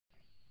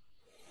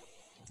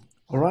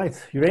All right,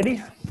 you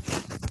ready?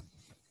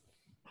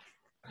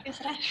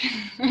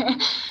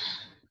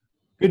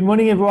 Good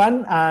morning,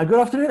 everyone. Good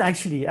afternoon,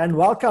 actually, and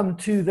welcome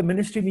to the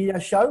Ministry Media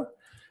Show.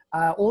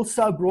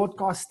 Also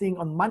broadcasting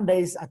on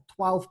Mondays at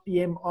 12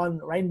 p.m. on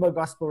Rainbow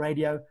Gospel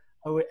Radio.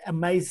 We're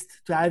amazed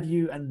to have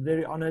you and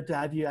very honored to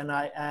have you. And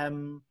I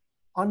am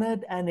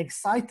honored and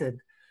excited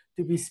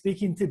to be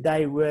speaking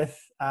today with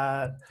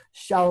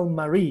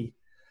Chelle-Marie.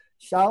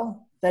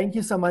 Chelle, thank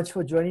you so much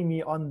for joining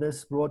me on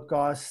this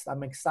broadcast.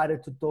 I'm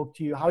excited to talk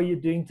to you. How are you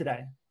doing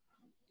today?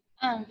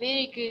 I'm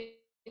very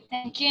good.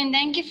 Thank you. And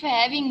thank you for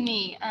having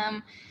me.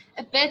 I'm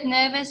a bit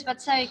nervous,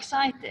 but so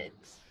excited.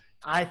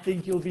 I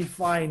think you'll be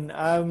fine.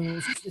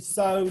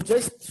 So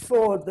just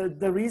for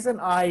the reason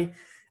I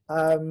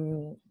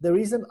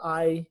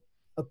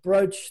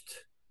approached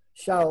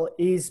Chelle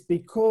is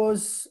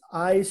because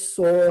I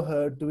saw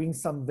her doing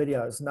some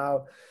videos.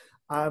 Now,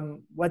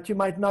 what you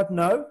might not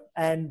know,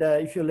 and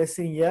if you're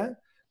listening here,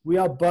 we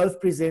are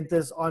both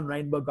presenters on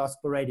Rainbow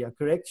Gospel Radio,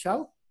 correct,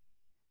 Chelle?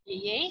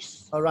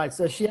 Yes. All right.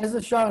 So she has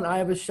a show and I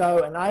have a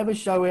show, and I have a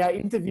show where I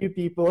interview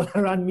people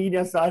around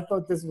media. So I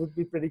thought this would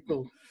be pretty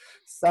cool.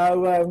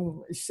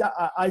 So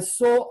I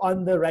saw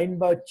on the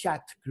Rainbow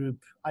Chat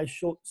group, I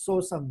saw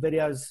some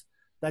videos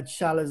that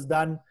Chelle has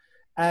done.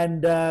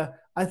 And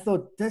I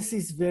thought, this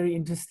is very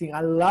interesting.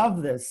 I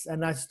love this.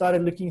 And I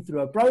started looking through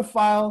her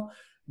profile,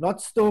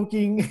 not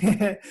stalking.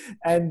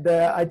 And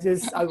I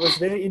was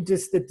very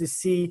interested to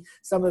see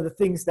some of the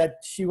things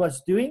that she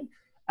was doing.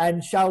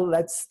 And Chelle,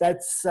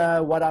 that's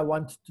what I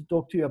want to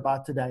talk to you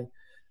about today.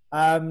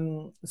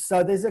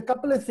 So there's a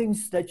couple of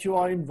things that you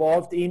are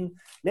involved in.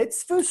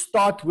 Let's first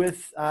start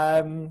with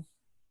tell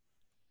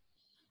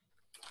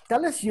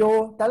us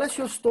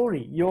your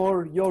story,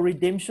 your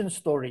redemption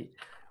story.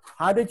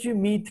 How did you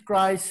meet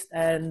Christ,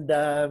 and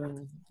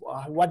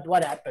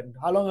what happened?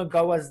 How long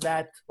ago was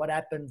that? What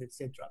happened,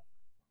 etc.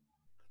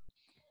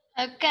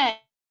 Okay.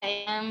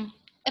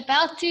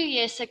 About 2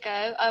 years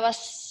ago, I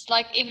was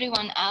like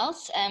everyone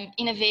else,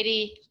 in a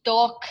very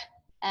dark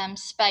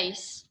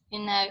space,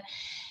 and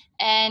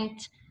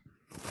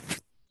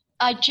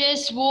I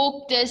just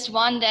walked this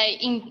one day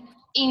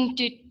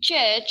into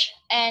church,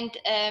 and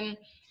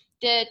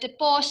the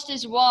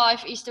pastor's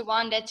wife is the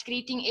one that's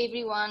greeting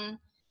everyone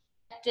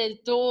at the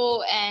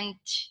door and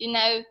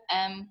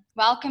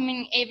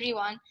welcoming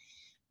everyone.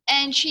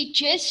 And she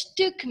just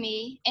took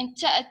me and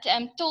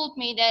told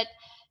me that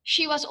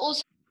she was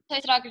also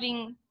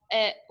struggling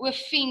with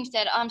things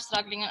that I'm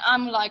struggling, and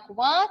I'm like,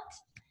 what?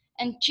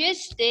 And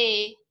just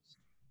there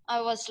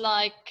I was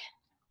like,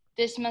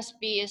 this must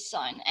be a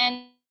sign.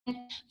 And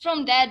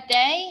from that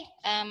day,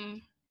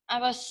 I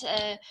was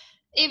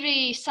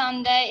every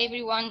Sunday,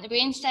 every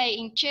Wednesday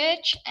in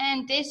church,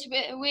 and that's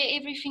where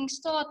everything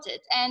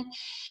started. And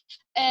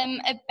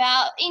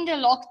about in the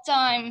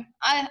lockdown,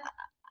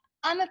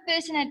 I'm a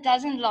person that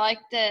doesn't like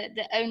the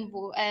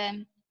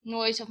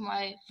noise of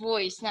my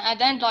voice. Now, I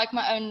don't like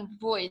my own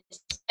voice.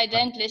 I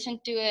don't listen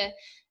to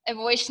a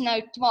voice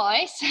note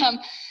twice.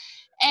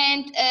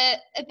 And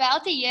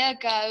about a year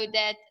ago,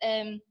 that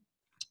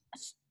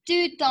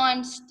 2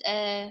 times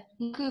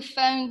Niku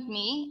phoned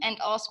me and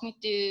asked me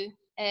to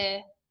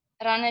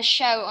run a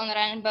show on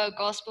Rainbow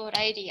Gospel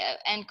Radio,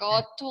 and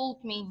God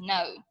told me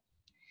no.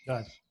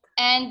 Right.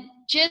 And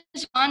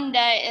just one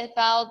day,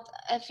 about,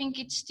 I think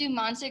it's 2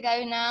 months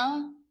ago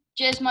now,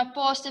 just my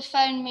pastor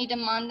phoned me the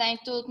Monday and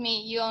told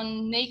me, you're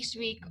next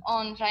week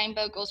on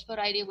Rainbow Gospel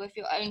Radio with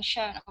your own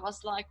show. And I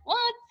was like,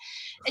 what?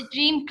 A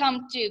dream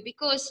come true,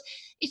 because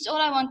it's all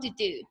I want to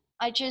do.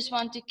 I just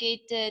want to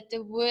get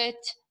the word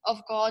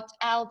of God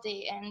out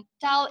there and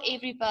tell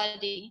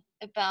everybody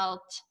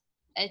about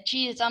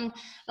Jesus. I'm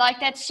like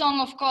that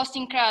song of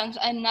Casting Crowns,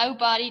 and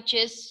nobody,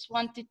 just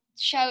want to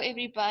show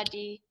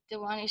everybody the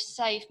one who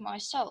saved my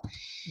soul.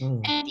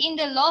 And in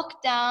the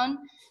lockdown,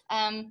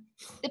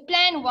 the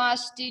plan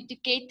was to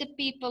get the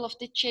people of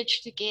the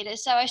church together.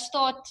 So I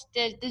started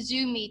the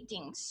Zoom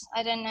meetings.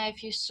 I don't know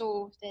if you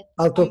saw that.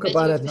 I'll talk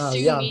about it now.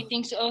 Zoom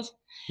meetings also.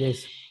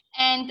 Yes.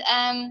 And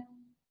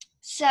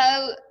so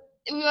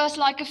it was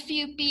like a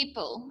few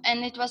people,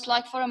 and it was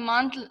like for a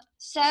month.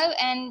 So,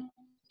 and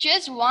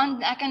just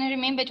one, I can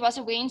remember it was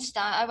a Wednesday.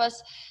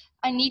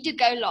 I need to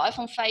go live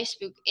on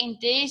Facebook, and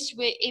there's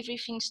where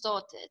everything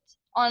started,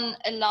 on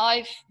a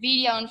live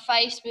video on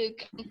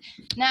Facebook.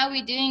 Now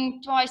we're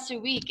doing twice a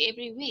week,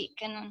 every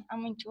week, and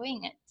I'm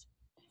enjoying it.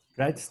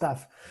 Great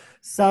stuff.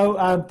 So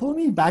pull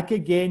me back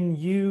again.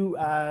 You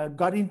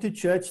got into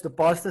church. The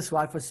pastor's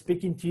wife was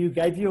speaking to you,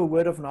 gave you a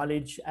word of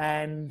knowledge,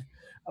 and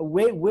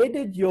where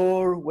did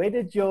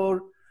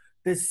your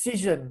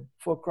decision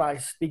for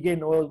Christ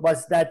begin, or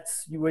was that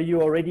were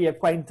you already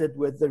acquainted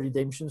with the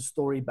redemption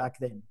story back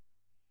then?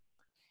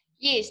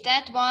 Yes,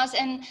 that was,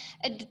 and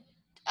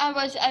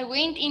I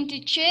went into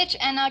church,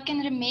 and I can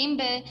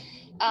remember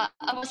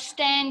I was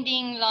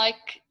standing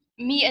like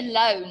me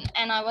alone,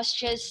 and I was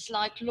just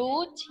like,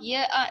 Lord,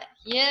 here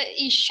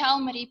is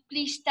Chelle-Marie,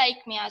 please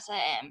take me as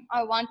I am.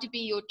 I want to be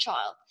your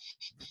child.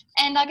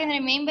 And I can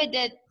remember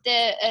that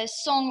the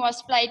song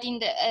was played in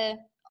the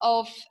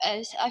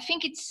I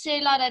think it's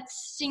Sela that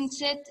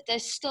sings it. The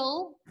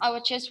still. I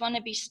would just want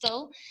to be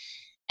still,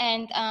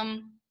 and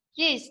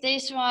yes,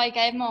 that's why I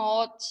gave my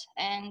heart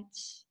and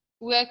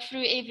worked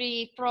through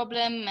every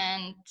problem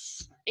and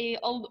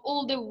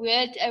all the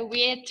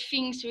weird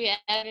things we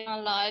have in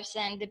our lives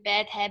and the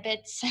bad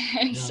habits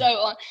and Yeah. so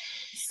on.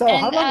 So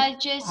And I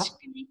just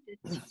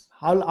connected.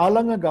 how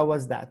long ago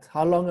was that?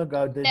 How long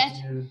ago did That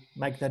you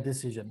make that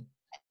decision?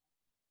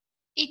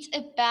 it's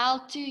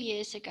about 2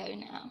 years ago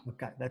now.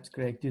 Okay, that's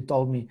correct. You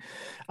told me.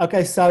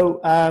 Okay, so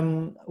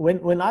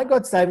when I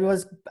got saved, it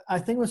was, I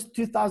think it was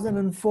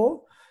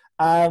 2004.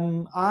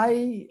 Um,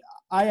 I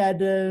I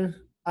had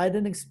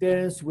an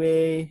experience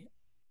where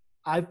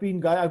I've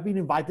been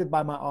invited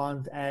by my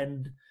aunt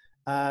and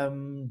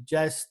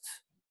just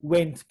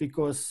went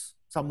because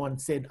someone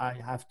said I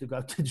have to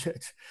go to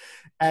church,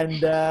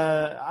 and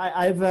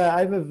I have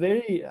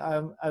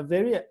a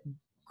very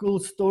cool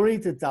story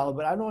to tell,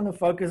 but I don't want to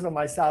focus on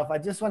myself. I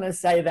just want to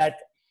say that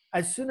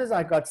as soon as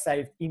I got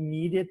saved,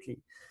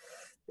 immediately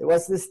there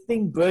was this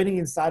thing burning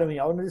inside of me.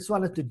 I just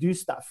wanted to do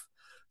stuff.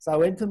 So I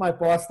went to my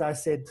pastor. I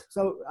said,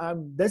 "So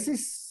this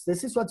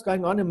is what's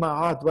going on in my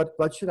heart.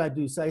 What should I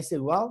do?" So he said,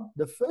 "Well,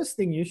 the first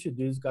thing you should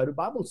do is go to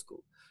Bible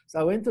school."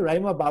 So I went to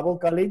Rhema Bible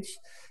College,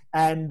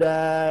 and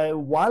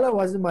while I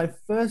was in my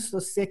first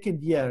or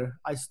second year,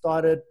 I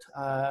started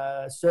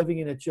serving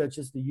in a church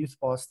as the youth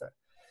pastor.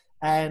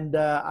 And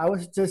I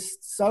was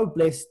just so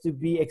blessed to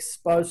be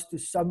exposed to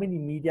so many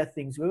media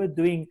things. We were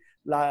doing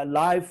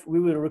live, we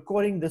were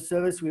recording the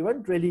service. We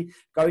weren't really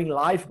going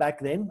live back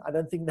then. I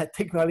don't think that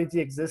technology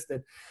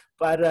existed.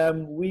 But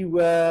we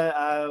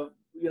were,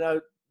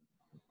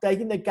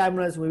 taking the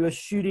cameras, we were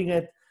shooting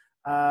it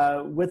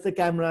with the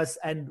cameras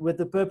and with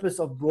the purpose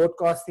of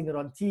broadcasting it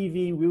on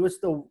TV. We were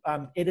still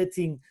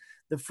editing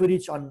the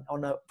footage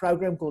on a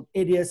program called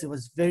Edius. It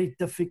was very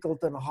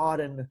difficult and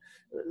hard and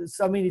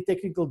so many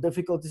technical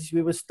difficulties.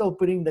 We were still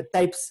putting the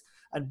tapes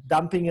and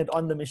dumping it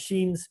on the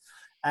machines.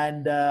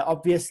 And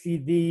obviously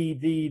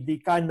the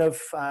kind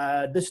of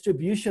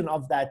distribution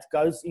of that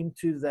goes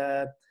into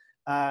the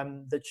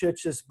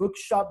church's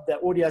bookshop. The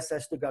audience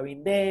has to go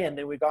in there, and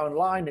then we go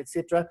online,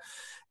 etc.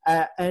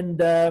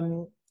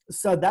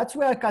 So that's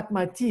where I cut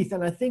my teeth.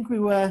 And I think we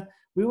were,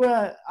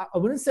 I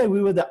wouldn't say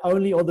we were the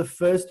only or the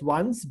first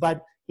ones,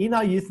 but in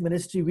our youth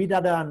ministry, we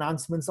did our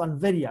announcements on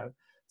video.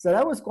 So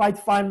that was quite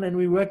fun, and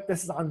we worked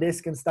this on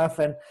desk and stuff.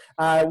 And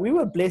we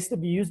were blessed to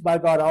be used by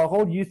God. Our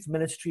whole youth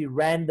ministry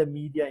ran the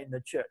media in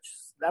the church.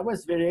 That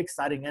was very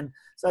exciting. And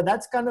so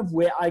that's kind of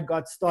where I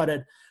got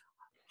started.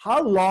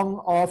 How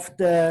long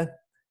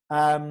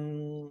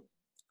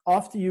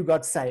after you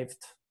got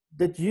saved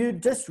did you,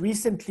 just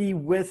recently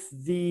with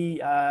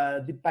the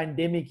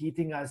pandemic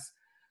hitting us,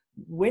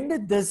 when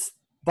did this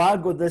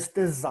bug or this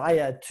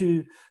desire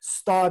to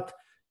start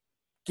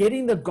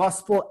getting the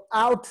gospel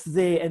out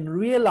there and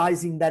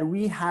realizing that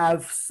we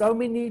have so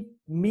many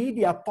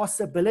media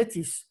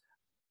possibilities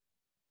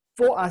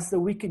for us that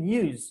we can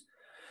use?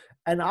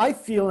 And I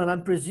feel, and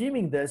I'm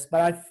presuming this,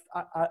 but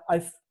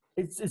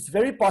it's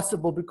very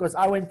possible because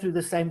I went through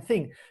the same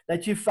thing,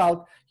 that you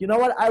felt, you know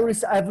what, I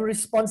have a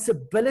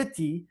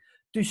responsibility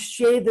to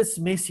share this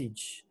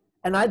message.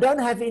 And I don't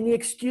have any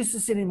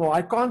excuses anymore.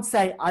 I can't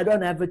say I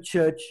don't have a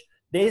church.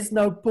 There's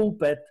no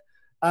pulpit.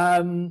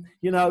 I'm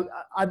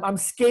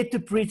scared to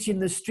preach in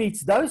the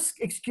streets. Those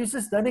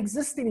excuses don't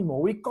exist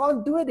anymore. We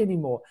can't do it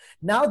anymore.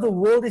 Now the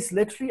world is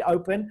literally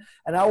open.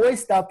 And I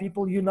always tell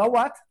people, you know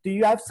what? Do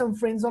you have some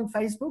friends on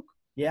Facebook?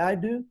 Yeah, I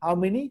do. How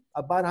many?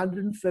 About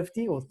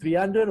 150 or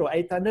 300 or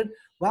 800.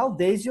 Well,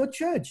 there's your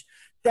church.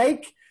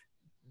 Take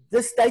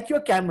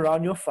your camera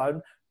on your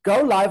phone,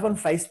 go live on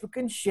Facebook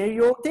and share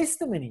your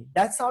testimony.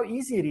 That's how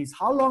easy it is.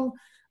 How long,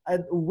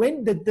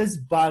 when did this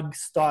bug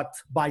start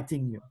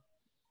biting you?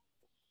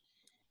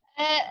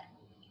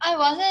 I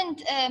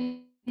wasn't.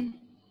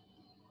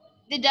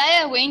 The day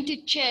I went to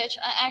church,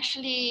 I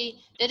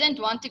actually didn't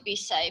want to be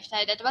saved.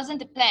 That wasn't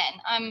the plan.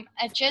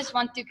 I just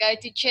want to go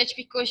to church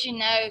because,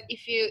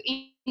 if you're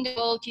in the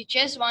world, you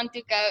just want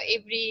to go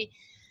every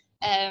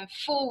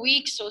 4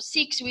 weeks or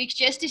 6 weeks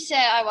just to say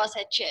I was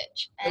at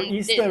church. For And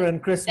Easter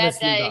and Christmas,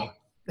 that you day,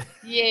 go.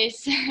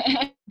 yes,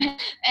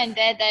 and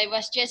that day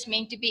was just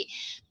meant to be.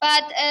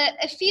 But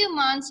a few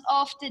months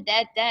after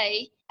that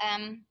day,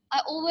 I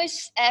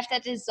always have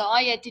that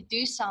desire to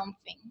do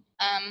something.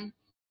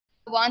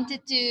 I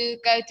wanted to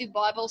go to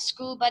Bible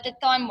school, but the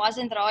time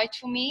wasn't right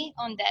for me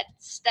on that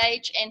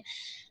stage. And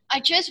I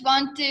just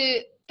want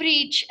to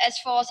preach as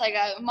far as I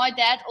go. My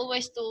dad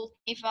always told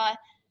me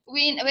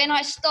when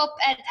I stop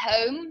at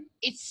home,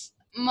 it's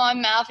my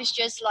mouth is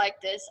just like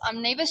this.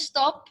 I'm never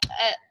stop,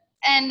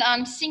 and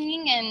I'm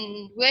singing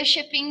and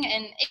worshiping,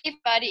 and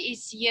everybody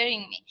is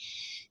hearing me.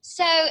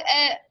 So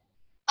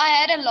I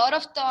had a lot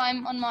of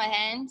time on my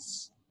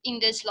hands in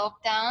this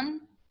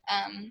lockdown.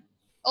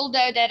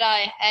 Although that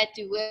I had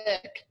to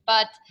work,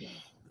 but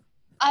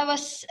I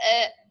was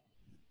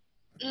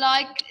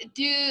like,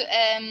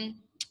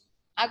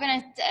 how can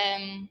I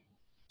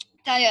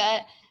tell you?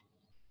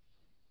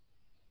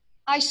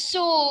 I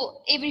saw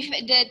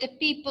the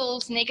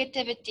people's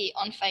negativity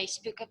on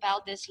Facebook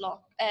about this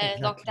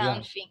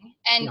lockdown thing,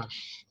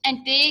 and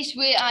there's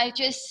where it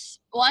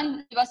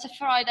was a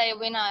Friday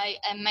when I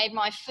made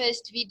my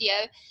first video,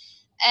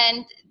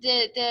 and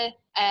the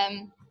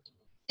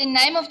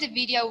name of the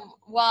video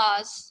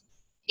was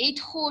 "Het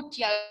God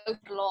jou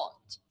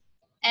verlaat,"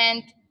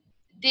 and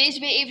there's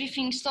where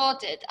everything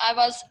started. I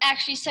was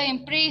actually so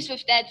impressed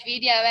with that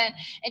video, and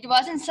it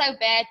wasn't so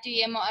bad to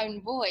hear my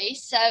own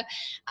voice. So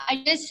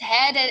I just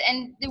had it,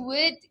 and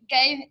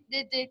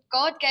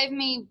God gave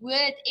me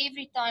word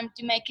every time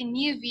to make a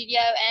new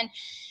video, and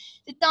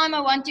the time I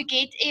want to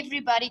get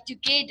everybody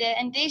together,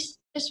 and this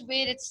is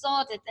where it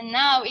started. And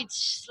now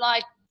it's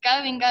like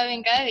going,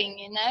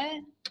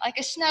 like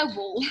a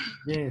snowball.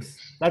 Yes,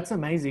 that's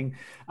amazing.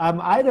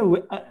 I had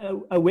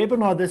a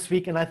webinar this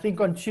week, and I think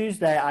on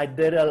Tuesday I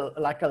did a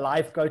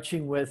live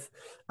coaching with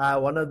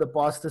one of the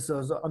pastors who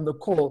was on the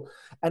call,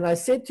 and I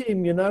said to him,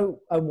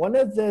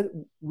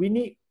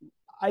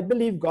 I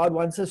believe God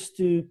wants us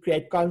to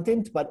create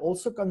content, but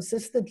also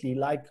consistently.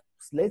 Like,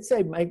 let's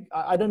say,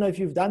 I don't know if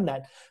you've done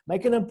that,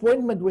 make an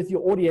appointment with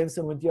your audience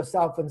and with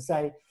yourself and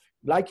say,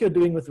 like you're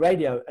doing with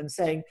radio, and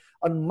saying,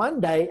 on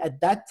Monday at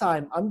that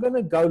time, I'm going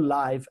to go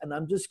live and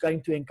I'm just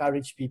going to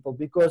encourage people,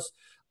 because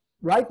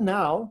right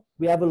now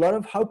we have a lot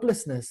of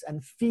hopelessness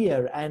and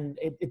fear and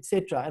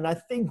etc. And I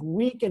think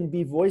we can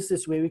be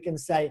voices where we can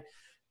say,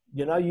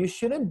 you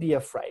shouldn't be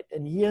afraid,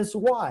 and here's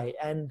why,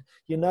 and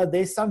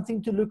there's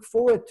something to look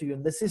forward to,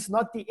 and this is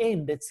not the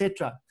end,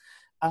 etc.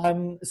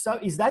 So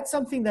is that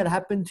something that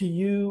happened to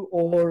you,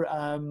 or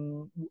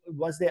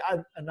was there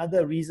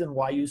another reason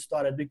why you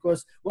started?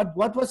 Because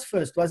what was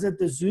first? Was it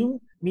the Zoom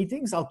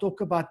meetings? I'll talk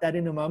about that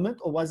in a moment.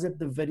 Or was it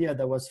the video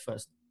that was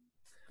first?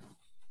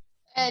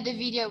 The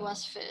video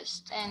was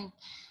first, and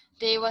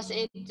the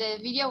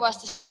video was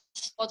the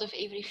start of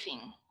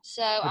everything.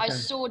 So okay. I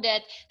saw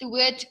that the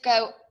word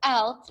go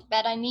out,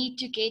 but I need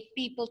to get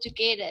people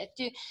together.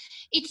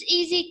 It's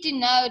easy to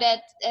know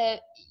that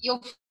your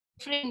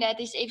friend that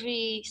is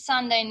every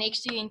Sunday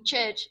next to you in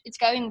church, it's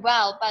going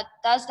well, but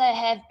does they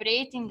have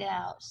bread in the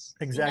house?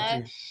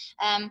 Exactly.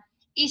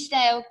 Is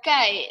they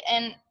okay?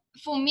 And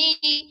for me,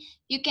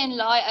 you can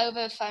lie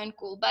over a phone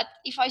call, but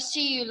if I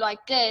see you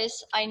like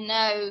this, I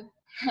know,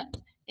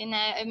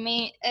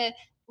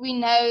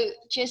 we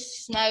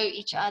just know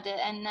each other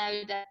and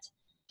know that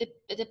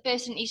the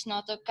person is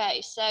not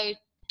okay. So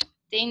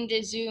then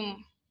the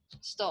Zoom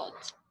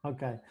starts.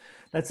 Okay,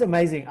 that's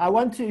amazing. I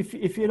want to,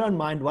 if you don't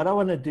mind, what I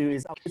want to do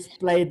is I'll just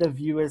play the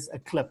viewers a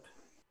clip.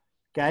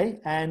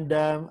 Okay, and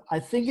I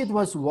think it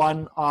was this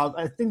one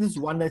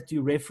that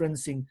you're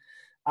referencing.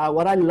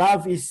 What I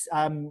love is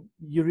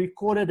you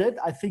recorded it.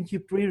 I think you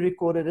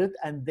pre-recorded it,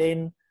 and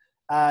then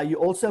you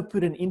also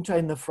put an intro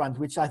in the front,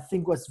 which I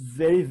think was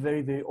very,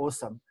 very, very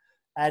awesome.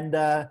 And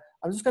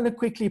I'm just going to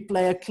quickly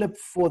play a clip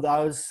for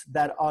those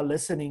that are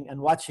listening and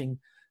watching,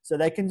 so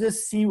they can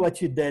just see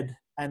what you did,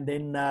 and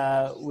then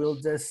we'll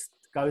just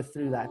go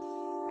through that.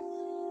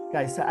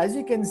 Okay, so as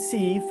you can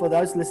see, for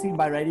those listening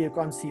by radio, you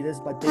can't see this,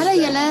 but hallo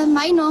julle,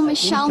 my naam is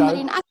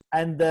Chelle-Marie,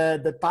 and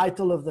the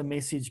title of the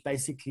message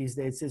basically is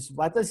there. It says,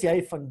 wat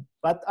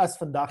as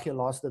vandag jou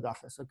laaste dag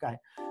is? Okay.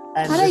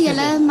 Hallo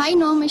julle, my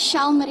naam is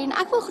Chelle-Marie en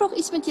ek wil graag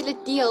iets met julle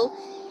deel.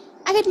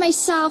 Ek het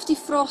myself die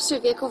vraag so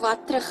 'n week of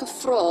wat terug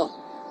gevra.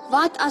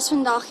 Wat as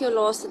vandag jou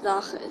laaste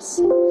dag is?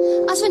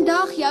 As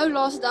vandag jou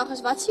laaste dag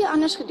is, wat sou jy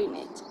anders gedoen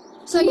het?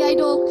 Sou jy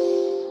dalk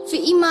vir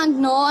iemand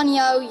na aan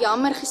jou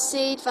jammer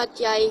gesê het wat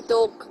jy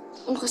dalk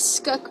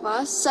ongeskik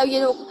was? Sou jy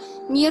dalk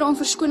meer om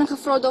verskoning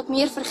gevra, dalk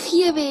meer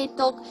vergewe het,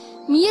 dalk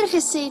meer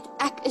gesê het,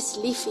 ek is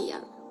lief vir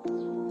jou?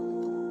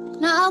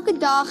 Nou elke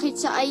dag het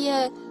sy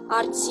eie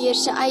hartseer,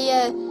 sy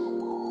eie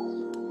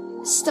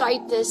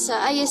stryde, sy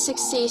eie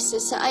suksesse,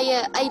 sy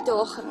eie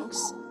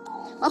uitdagings.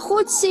 Maar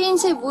God sê in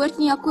sy woord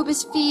in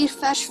Jakobus 4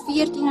 vers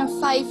 14 en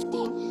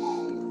 15,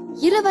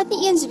 julle wat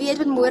nie eens weet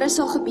wat môre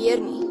sal gebeur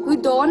nie, hoe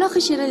danig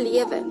is julle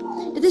lewe?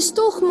 Dit is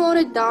tog maar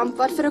 'n damp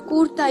wat vir 'n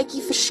kort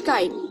tydjie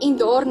verskyn en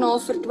daarna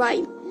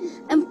verdwyn.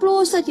 In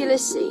plaas dat julle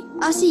sê,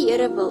 as die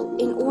Here wil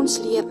en ons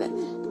lewe,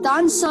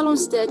 dan sal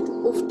ons dit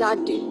of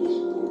dat doen.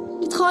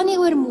 Dit gaan nie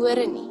oor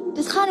môre nie,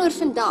 dit gaan oor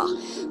vandag.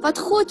 Wat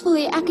God wil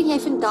hê ek en jy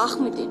vandag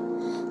moet doen.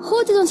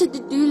 God het ons 'n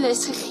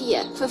to-do-lys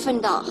gegee vir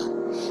vandag.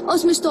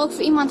 Ons moes dalk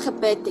vir iemand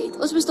gebid het.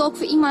 Ons moes dalk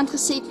vir iemand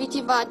gesê het, weet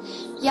jy wat,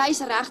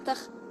 jy's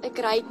regtig 'n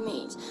great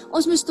mens.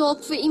 Ons moes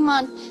dalk vir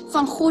iemand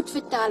van God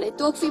vertel het.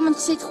 Dalk vir iemand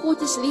gesê het,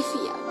 God is lief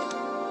vir jou.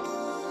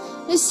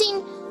 Nou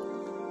sien,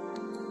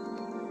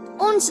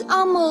 ons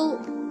almal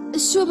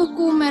is so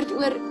bekommerd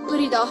oor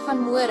die dag van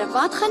môre.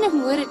 Wat gaan ek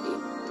môre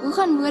doen? Hoe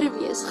gaan môre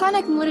wees? Gaan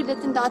ek môre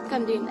dit en dat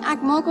kan doen?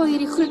 Ek maak al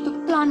hierdie groot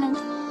beplanning.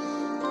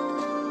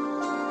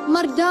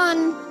 Maar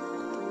dan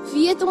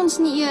weet ons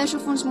nie eers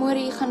of ons môre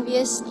hier gaan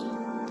wees nie.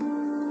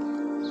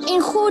 En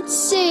God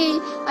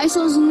sê, hy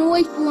sal ons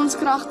nooit bo ons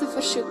kragte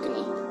versoek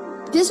nie.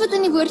 Dis wat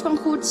in die woord van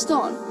God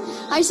staan.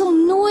 Hy sal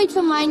nooit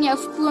vir my en jou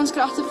bo ons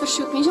kragte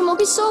versoek nie. So maak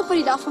nie saak wat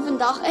die dag van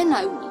vandag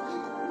inhou nie.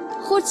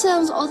 God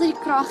sal ons altyd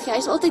die krag gee. Hy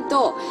is altyd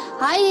daar.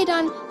 Hy het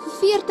dan vir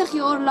 40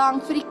 jaar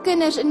lank vir die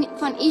kinders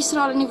van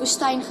Israel in die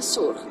woestyn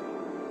gesorg.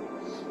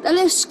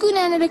 Hulle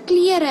skoene en hulle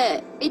klere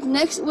het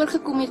niks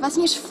oorgekom het, was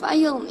nie eens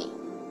vuil nie.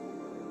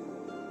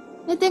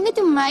 Ek dink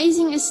dit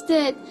amazing is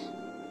dit,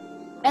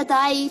 dat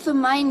hy vir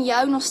my en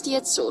jou nog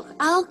steeds sorg,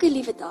 elke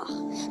liewe dag.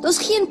 Daar's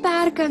geen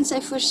perke in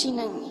sy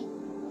voorsiening nie.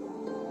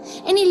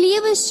 En die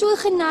lewe is so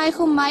geneig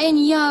om my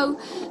en jou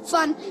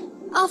van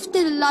af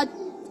te laat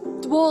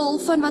dwaal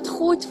van wat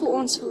God vir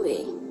ons wil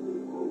hê.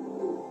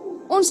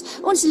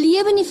 Ons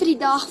lewe nie vir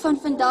die dag van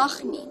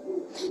vandag nie.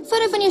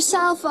 Vat van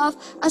jouself af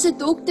as 'n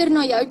dokter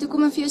na jou toe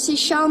kom en vir jou sê,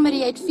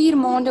 Chelle-Marie, jy het 4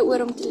 maande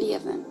oor om te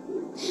lewe.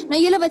 Nou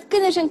julle wat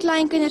kinders en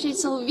kleinkinders het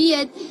sal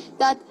weet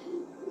dat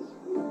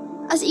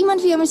as iemand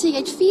vir jou sê jy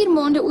het 4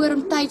 maande oor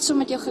om tyd saam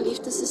met jou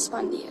geliefdes te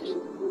spandeer,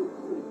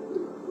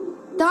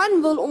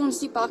 dan wil ons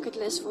die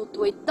bucketlist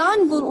voltooi,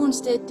 dan wil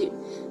ons dit doen.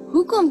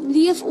 Hoekom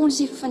leef ons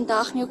nie vir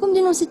vandag nie? Hoekom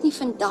doen ons dit nie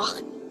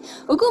vandag nie?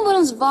 Hoekom wil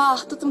ons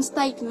wag tot ons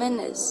tyd min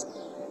is?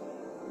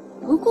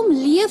 Hoekom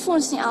leef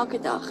ons nie elke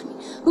dag nie?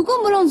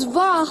 Hoekom wil ons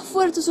wag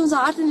voordat ons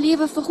hart en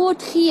lewe vir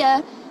God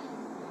gee?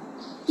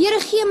 Here,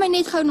 gee my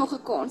net gou nog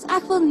 'n kans.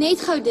 Ek wil net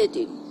gou dit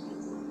doen.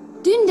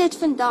 Doen dit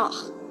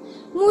vandag.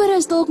 Môre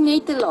is dalk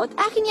net te laat.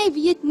 Ek en jy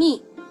weet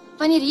nie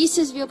wanneer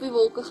Jesus weer op die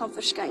wolke gaan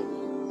verskyn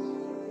nie.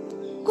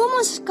 Kom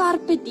ons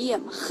carpe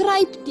diem,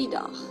 gryp die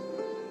dag.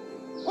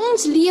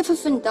 Ons leef vir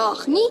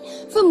vandag, nie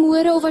vir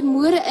môre of wat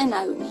môre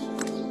inhou nie.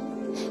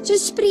 So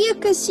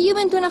Spreuke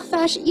 27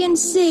 vers 1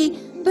 sê,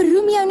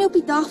 beroem jou nie op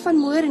die dag van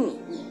môre nie,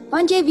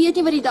 want jy weet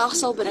nie wat die dag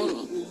sal bring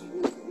nie.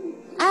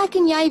 Ek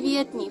en jy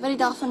weet nie wat die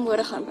dag van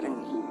môre gaan bring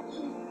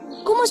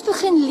nie. Kom ons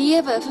begin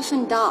lewe vir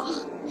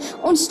vandag.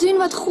 Ons doen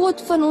wat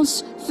God van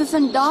ons vir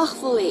vandag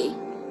wil hê.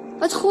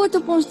 Wat God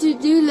op ons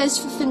to-do list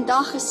vir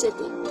vandag gesit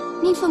het,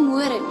 nie vir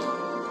môre nie.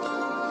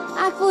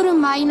 Ek wil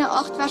Romeine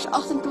 8 vers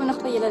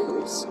 28 by julle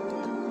los.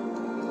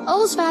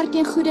 Alles werk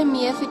ten goeie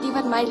mee vir die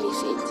wat my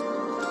liefhet.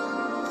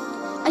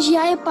 As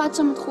jy 'n pad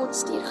saam met God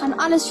stuur, gaan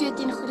alles vir jou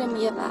ten goeie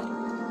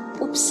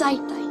meewerk, op sy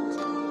tyd.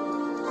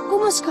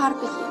 Kom ons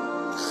carpe diem,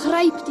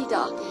 gryp die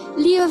dag,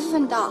 lewe vir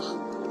vandag,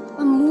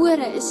 want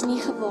môre is nie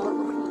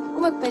gewaarborg nie.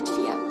 Kom ek bid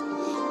vir jou.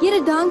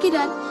 Here, dankie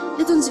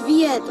dat ons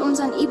weet, ons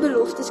aan u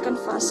beloftes kan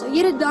vashou.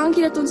 Here,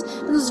 dankie dat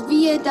ons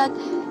weet dat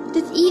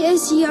dit u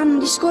is hier aan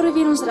die skare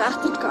aan ons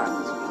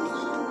regterkant.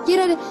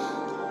 Here,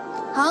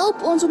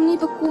 help ons om nie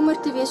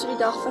bekommerd te wees oor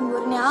die dag van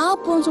môre nie.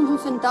 Help ons om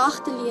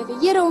vandag te lewe.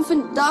 Here, om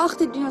vandag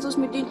te doen wat ons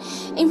moet doen.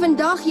 En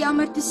vandag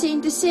jammer te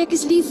sê ek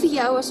is lief vir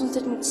jou as ons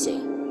dit moet sê.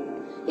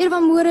 Here,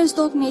 want môre is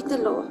dalk net te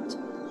laat.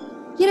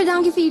 Here,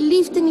 dankie vir u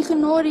liefde en u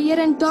genade,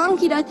 Here, en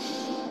dankie dat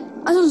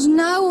as ons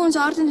nou ons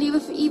hart en lewe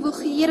vir u wil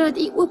gee, Here, dat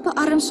u oop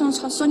arms vir ons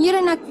gaan staan. Here,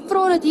 en ek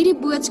vra dat hierdie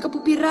boodskap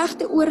op die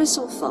regte ore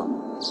sal val.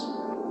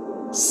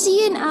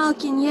 Seën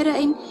elkeen, Here,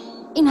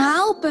 en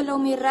help hulle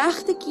om die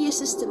regte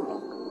keuses te maak.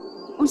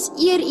 Ons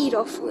eer u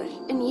daarvoor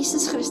in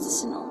Jesus Christus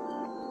se naam.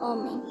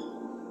 Amen.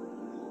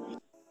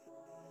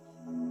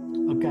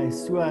 Okay,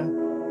 so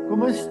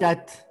kom ons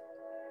start.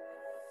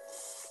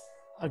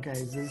 Okay,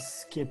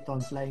 just kept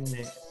on playing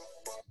there.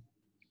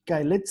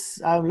 Okay,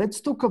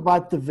 let's talk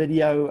about the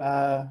video,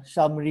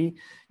 Chelle-Marie.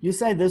 You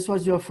say this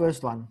was your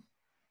first one.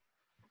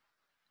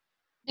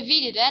 The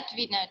video,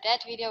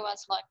 that video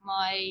was like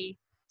my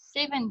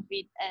 7th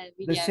video.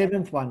 The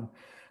 7th one.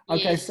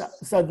 Okay, Yes.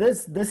 so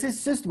this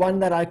is just one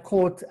that I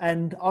caught,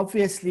 and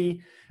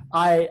obviously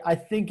I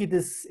think it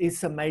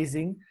is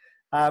amazing.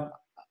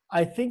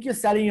 I think you're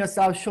selling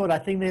yourself short. I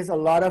think there's a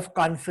lot of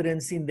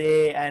confidence in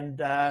there, and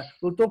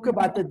we'll talk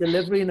about the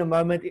delivery in a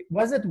moment.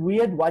 Was it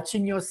weird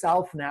watching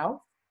yourself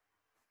now?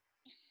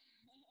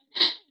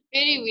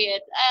 Very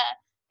weird.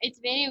 It's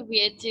very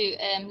weird to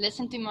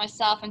listen to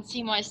myself and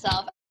see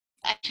myself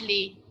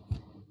actually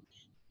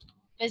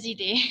busy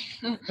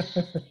there.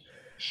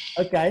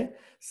 Okay,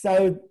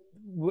 so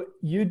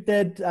you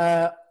did,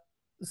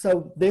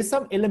 so there's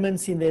some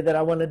elements in there that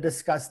I want to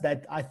discuss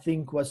that I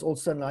think was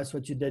also nice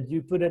what you did.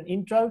 You put an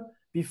intro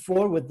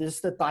before with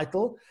just the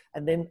title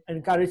and then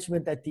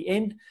encouragement at the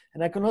end.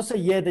 And I can also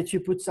hear that you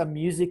put some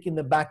music in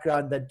the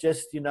background that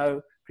just, you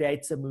know,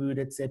 creates a mood,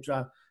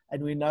 etc.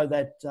 And we know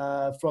that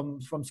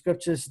from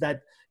scriptures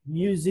that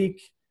music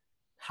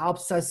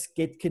helps us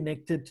get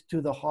connected to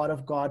the heart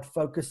of God,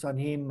 focus on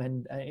him,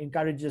 and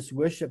encourages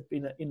worship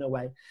in a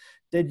way.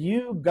 Did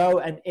you go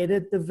and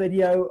edit the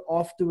video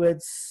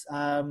afterwards?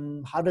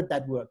 How did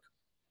that work?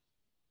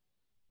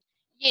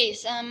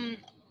 Yes,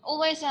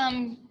 always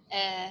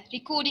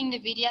recording the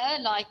video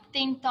like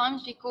 10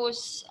 times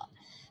because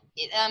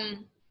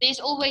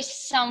there's always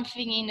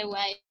something in the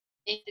way.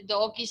 The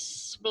dog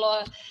is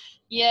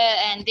here,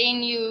 and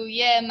then you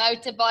hear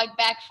motorbike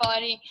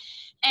backfiring,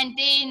 and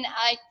then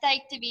I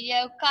take the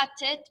video, cut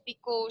it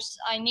because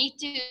I need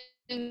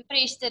to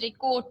press the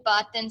record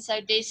button,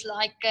 so there's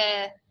like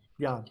a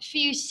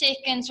few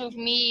seconds of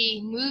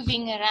me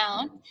moving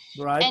around,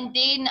 right? And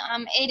then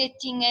I'm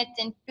editing it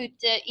and put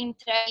the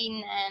intro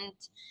in, and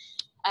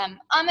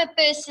I'm a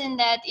person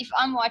that if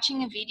I'm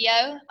watching a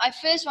video, I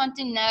first want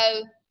to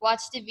know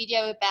what's the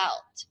video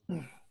about,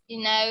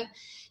 you know.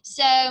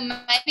 So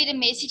maybe the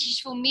message is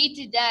for me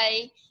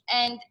today,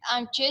 and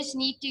I just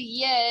need to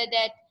hear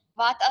that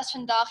wat as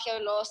vandag jou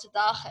laaste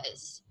dag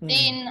is.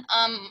 Then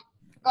I'm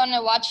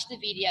gonna watch the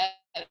video.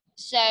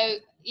 So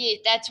yeah,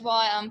 that's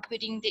why I'm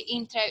putting the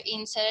intro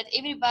in so that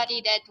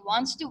everybody that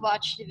wants to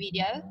watch the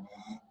video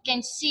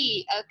can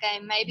see, okay,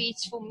 maybe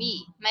it's for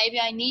me. Maybe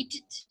I need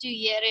to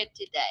hear it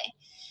today.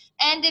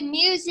 And the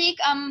music,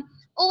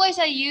 always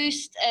I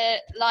used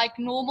like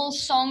normal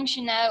songs,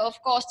 you know, of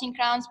Casting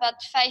Crowns, but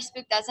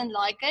Facebook doesn't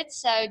like it,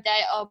 so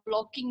they are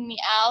blocking me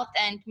out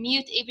and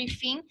mute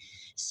everything.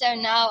 So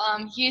now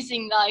I'm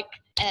using like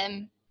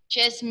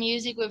just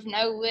music with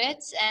no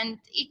words, and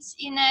it's,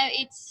 you know,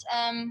 it's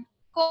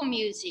calm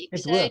music,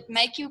 It so works. it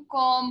make you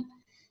calm.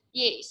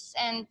 Yes,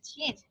 and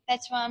yes,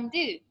 that's what I'm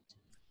doing.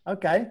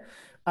 Okay.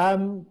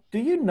 Do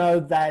you know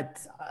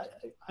that,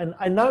 and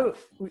I know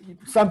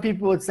some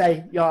people would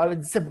say, yeah,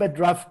 it's a bit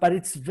rough, but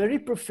it's very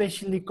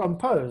professionally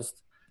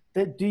composed.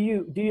 Do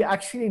you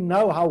actually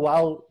know how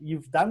well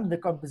you've done the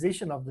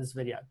composition of this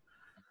video?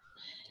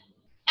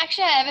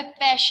 Actually, I have a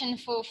passion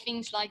for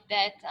things like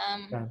that,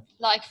 Yeah.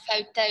 like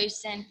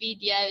photos and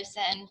videos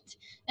and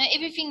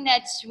everything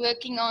that's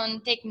working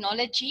on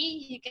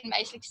technology, you can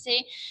basically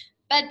say.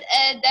 But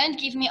don't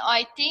give me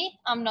IT.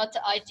 I'm not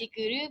an IT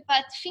guru,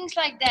 but things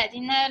like that,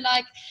 you know,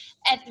 like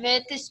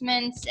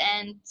advertisements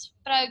and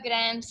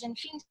programs and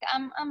things.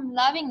 I'm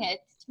loving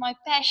it. It's my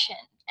passion,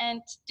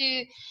 and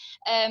to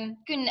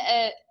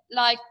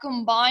like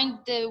combine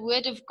the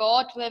word of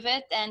God with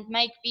it and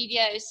make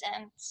videos,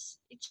 and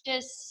it's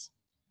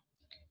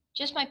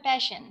just my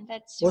passion.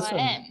 That's who I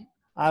Awesome.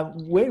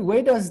 am.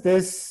 Where does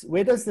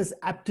this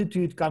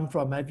aptitude come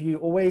from? Have you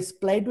always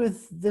played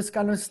with this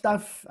kind of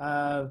stuff?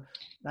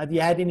 Have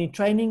you had any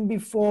training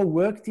before?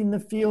 Worked in the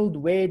field?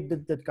 Where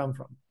did that come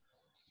from?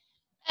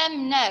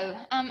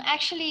 No.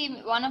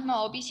 Actually, one of my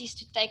hobbies is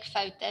to take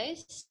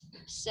photos.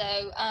 So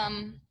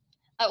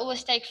I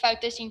always take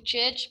photos in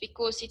church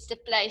because it's the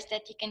place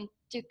that you can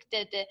take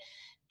the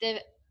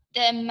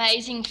the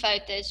amazing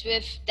photos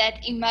with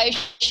that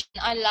emotion.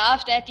 I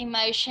love that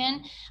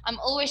emotion. I'm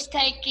always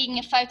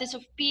taking photos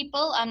of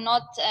people. I'm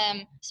not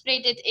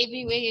spread it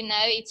everywhere, you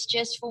know. It's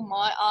just for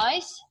my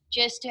eyes,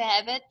 just to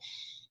have it.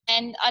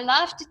 And I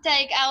love to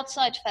take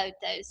outside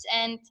photos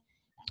and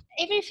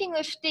everything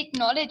with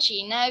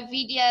technology, now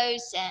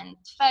videos and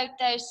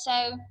photos.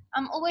 So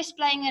I'm always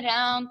playing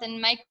around and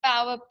make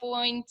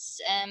PowerPoints.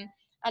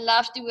 I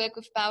love to work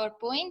with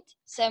PowerPoint,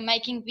 so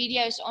making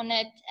videos on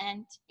it.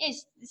 And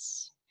yes,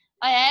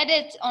 I had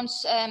it on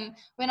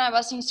when I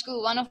was in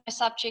school. One of my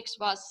subjects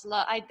was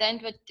like, I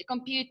did with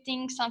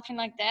computing, something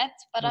like that.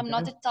 But I'm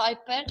not Okay. a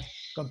typer. I'm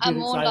Computer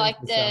more science like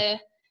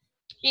yourself.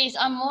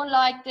 I'm more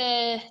like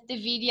the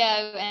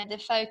video and the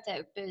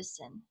photo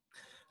person.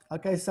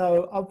 Okay,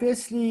 so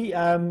obviously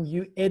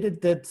you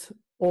edited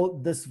all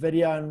this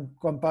video and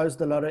composed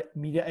a lot of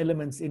media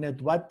elements in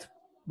it. What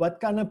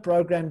kind of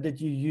program did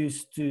you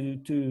use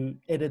to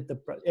edit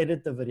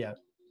the video?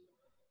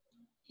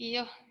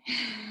 Yeah,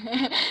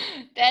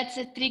 that's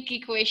a tricky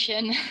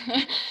question.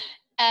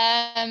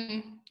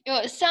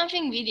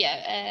 Something video.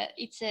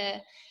 It's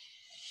a.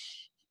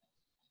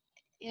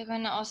 You're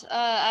gonna ask.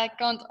 I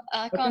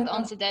Okay, can't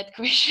answer that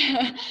question.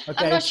 I'm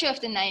okay, not sure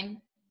of the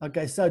name.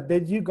 okay. So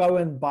did you go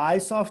and buy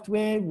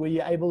software? Were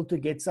you able to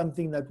get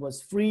something that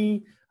was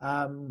free?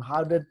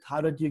 How did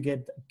you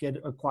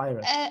acquire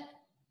it?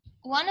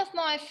 One of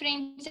my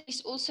friends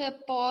is also a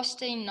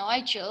pastor in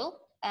Nigel.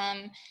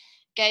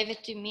 Gave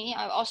it to me.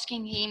 I'm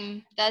asking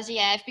him, does he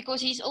have, because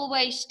he's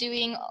always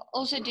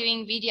also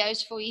doing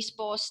videos for his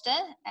pastor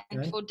and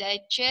Okay. for the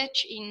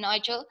church in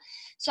Nigel.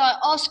 So I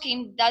asked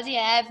him, does he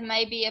have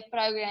maybe a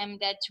program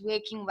that's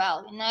working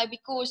well? You know,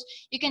 because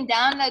you can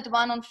download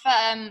one on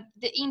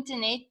the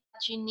internet,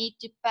 but you need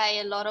to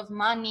pay a lot of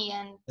money,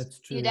 and That's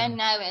true. you don't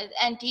know it.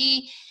 And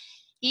he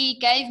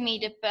gave me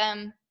the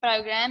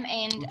program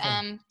and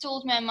Awesome.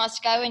 told me I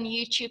must go and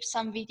YouTube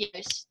some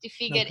videos to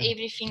figure Okay.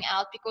 everything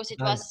out, because it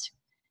Nice. was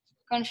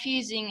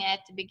confusing at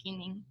the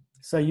beginning.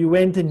 So you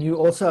went and you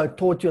also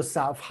taught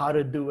yourself how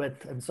to do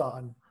it and so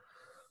on.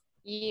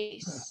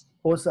 Yes.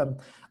 Awesome.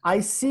 I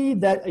see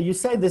that you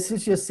say this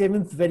is your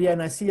 7th video,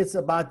 and I see it's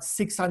about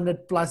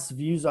 600 plus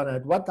views on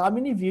it. How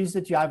many views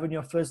did you have on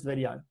your first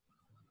video?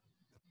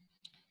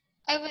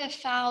 Over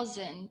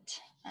 1,000.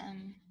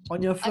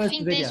 On your I first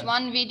think video? there's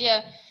one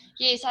video.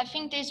 Yes, I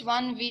think there's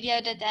one video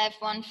that I have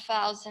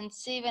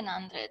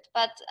 1,700.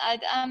 But I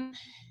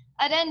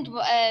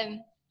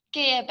don't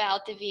care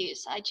about the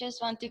views. I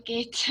just want to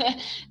get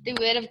the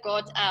word of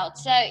God out.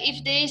 So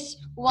if there's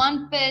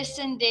one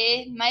person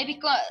there, maybe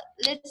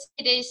let's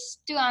say there's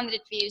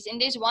 200 views,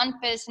 and there's one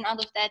person out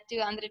of that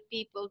 200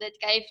 people that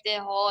gave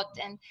their heart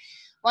and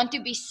want to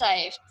be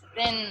saved,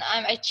 then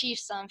I achieved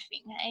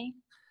something. Hey?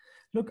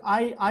 Look,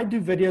 I do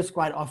videos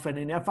quite often,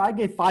 and if I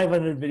get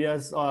 500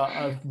 videos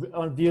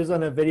or views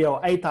on a video,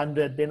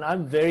 800, then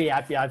I'm very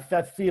happy. I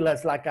feel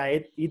it's like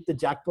I hit the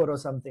jackpot or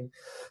something.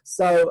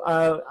 So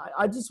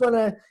I just want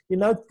to,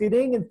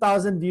 getting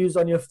 1,000 views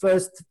on your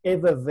first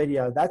ever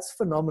video, that's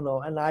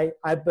phenomenal. And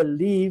I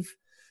believe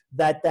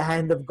that the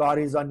hand of God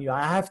is on you.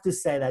 I have to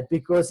say that,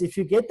 because if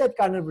you get that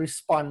kind of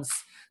response,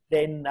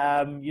 then,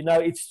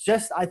 it's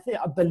just, I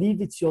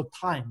believe it's your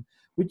time.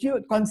 Would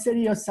you consider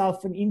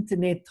yourself an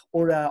internet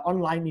or an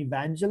online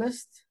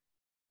evangelist?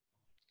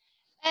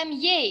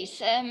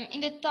 Yes, in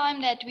the time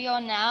that we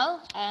are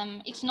now,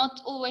 it's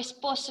not always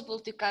possible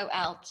to go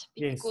out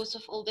because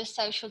of all the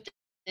social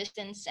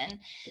distance and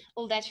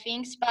all that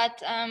things. But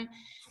I'm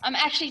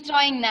actually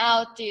trying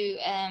now to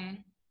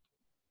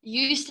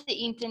use the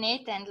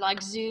internet and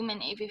like Zoom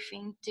and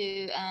everything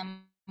to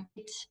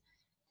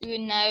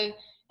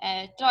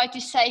try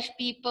to save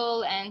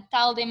people and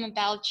tell them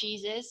about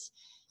Jesus.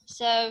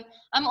 So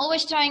I'm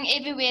always trying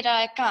everywhere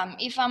that I come.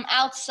 If I'm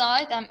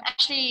outside, I'm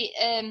actually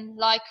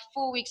like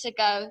 4 weeks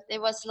ago,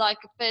 there was like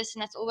a person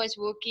that's always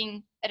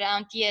walking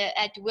around here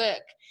at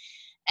work,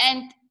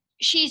 and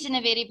she's in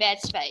a very bad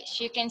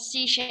space. You can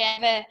see she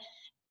have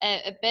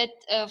a bit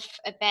of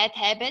a bad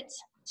habit.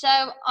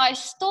 So I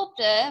stopped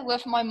her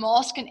with my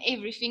mask and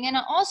everything, and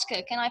I asked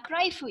her, "Can I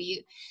pray for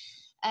you?"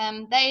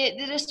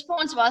 The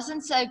response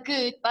wasn't so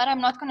good, but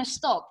I'm not going to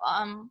stop.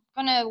 I'm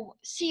going to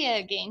see her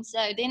again.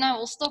 So then I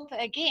will stop her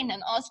again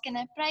and ask, "Can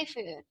I pray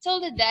for her?"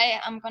 Till the day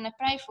I'm going to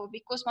pray for,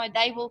 because my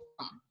day will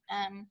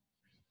come.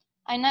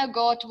 I know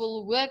God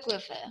will work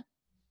with her.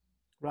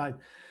 Right.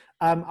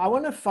 I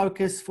want to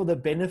focus for the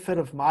benefit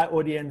of my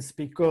audience,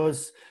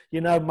 because,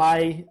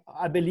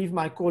 I believe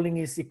my calling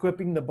is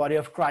equipping the body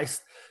of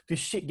Christ to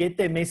get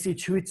their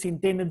message, who it's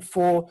intended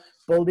for,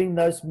 building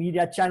those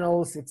media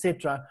channels,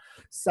 etc.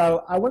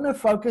 So I want to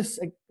focus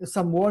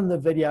some more on the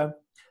video.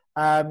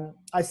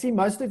 I see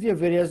most of your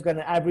videos going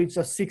to average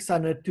of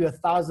 600 to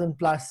 1,000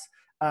 plus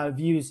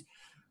views.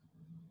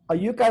 Are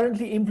you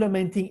currently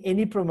implementing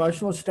any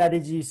promotional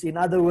strategies? In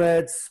other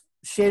words,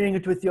 sharing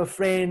it with your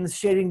friends,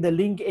 sharing the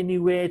link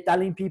anywhere,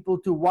 telling people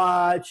to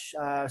watch,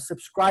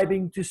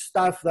 subscribing to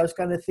stuff, those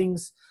kind of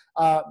things?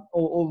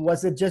 Or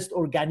was it just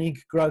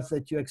organic growth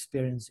that you're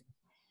experiencing?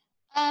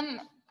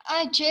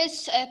 I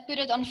just put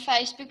it on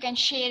Facebook and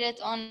shared it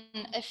on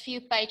a few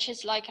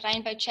pages, like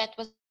Rainbow Chat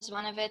was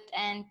one of it,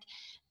 and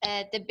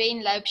the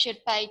Ben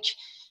Loebshirt page.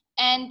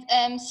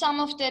 And some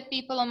of the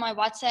people on my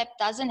WhatsApp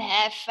doesn't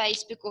have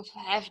Facebook or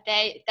have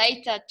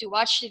data to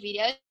watch the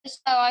videos, so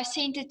I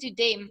sent it to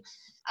them.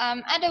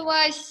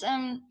 Otherwise,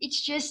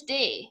 it's just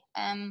there.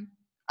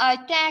 I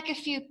tag a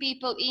few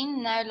people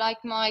in,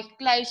 like my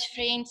close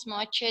friends,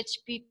 my church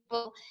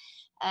people,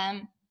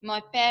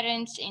 my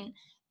parents in,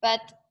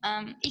 but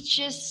it's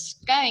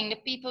just going. The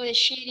people are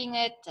sharing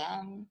it.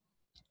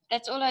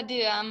 That's all I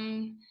do.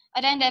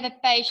 I don't have a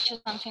page or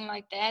something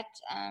like that.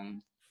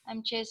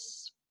 I'm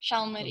just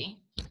Chelle-Marie.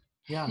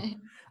 Yeah,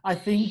 I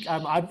think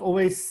I've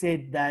always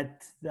said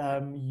that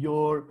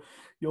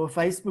your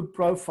Facebook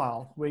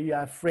profile, where you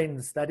have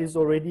friends, that is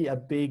already a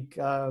big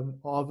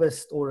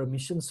harvest or a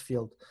missions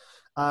field.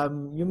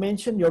 You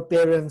mentioned your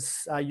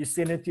parents. You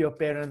sent it to your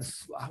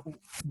parents.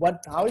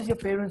 How is your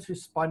parents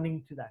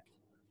responding to that?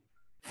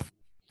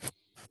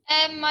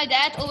 My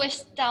dad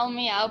always tell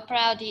me how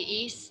proud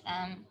he is,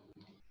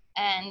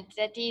 and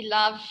that he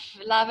love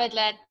it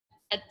that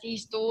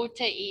his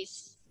daughter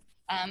is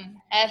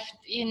have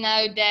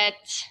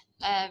that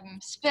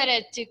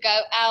spirit to go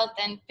out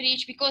and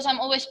preach, because I'm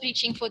always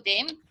preaching for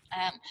them.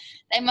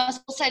 They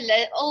must also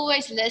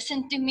always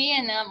listen to me,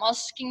 and I'm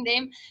asking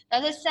them,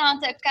 does it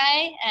sound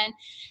okay? And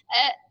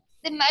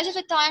the most of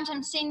the times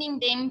I'm sending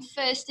them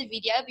first a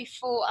video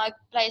before I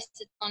place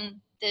it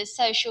on the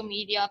social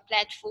media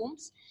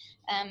platforms.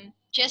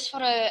 Just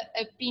for an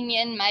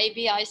opinion,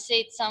 maybe I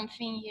said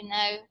something,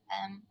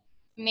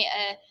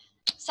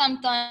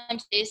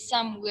 sometimes there's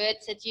some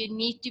words that you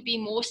need to be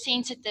more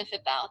sensitive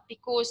about,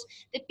 because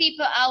the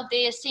people out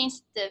there are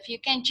sensitive. You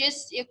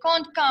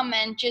can't come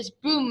and just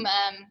boom,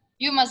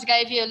 you must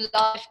give your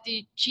life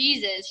to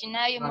Jesus, you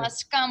Right.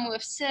 must come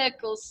with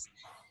circles.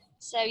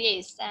 So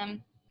yes,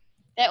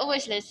 they're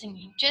always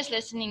listening, just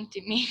listening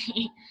to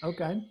me.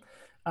 Okay.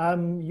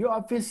 You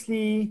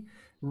obviously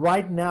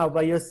right now,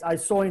 I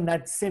saw in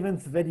that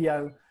 7th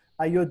video,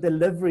 your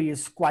delivery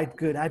is quite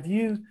good.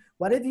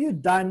 What have you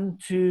done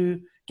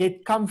to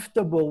get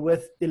comfortable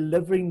with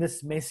delivering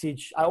this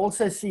message? I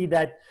also see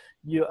that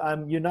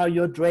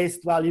you're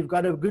dressed well, you've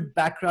got a good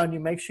background, you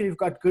make sure you've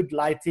got good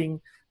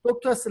lighting.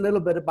 Talk to us a little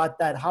bit about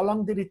that. How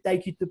long did it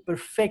take you to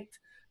perfect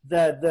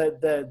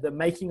the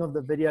making of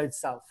the video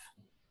itself?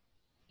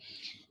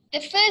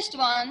 The first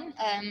one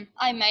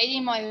I made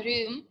in my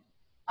room.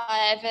 I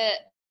have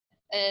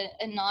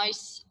a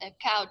nice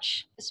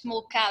couch, a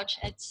small couch.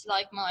 It's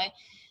like my,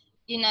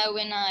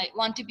 when I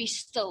want to be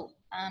still,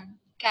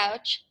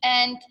 couch.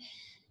 And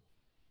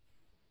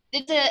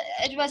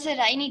it was a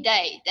rainy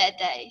day that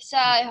day. So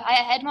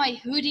I had my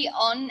hoodie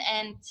on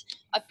and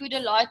I put a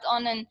light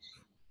on, and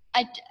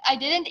I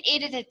didn't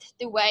edit it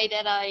the way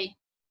that I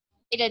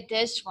better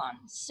this one.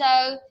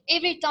 So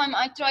every time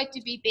I try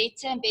to be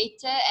better and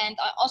better, and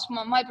I ask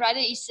my brother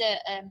is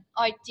a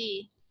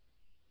IT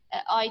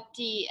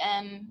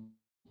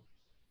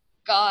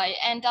guy,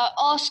 and I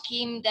ask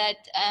him that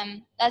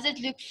does it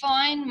look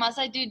fine? Must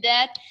I do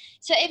that?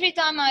 So every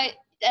time I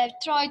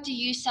try to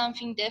use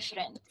something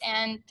different.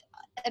 And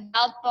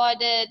about by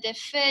the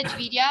third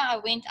video, I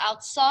went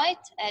outside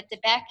at the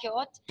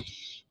backyard,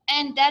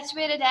 and that's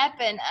where it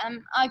happened.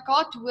 I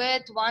got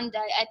word one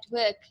day at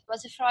work. It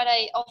was a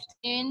Friday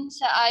afternoon,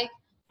 so I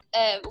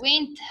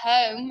went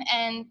home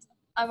and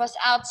I was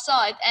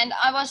outside, and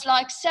I was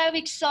like so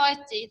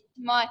excited.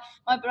 My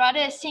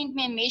brother sent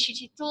me a message.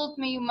 He told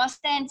me, you must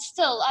stand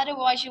still,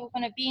 otherwise you're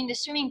going to be in the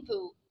swimming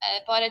pool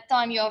by the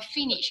time you are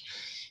finished.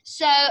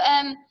 So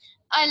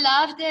I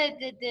love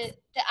the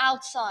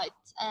outside,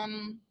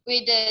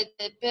 where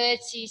the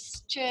birds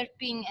is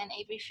chirping and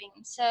everything.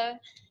 So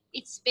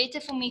it's better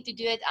for me to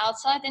do it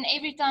outside. And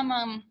every time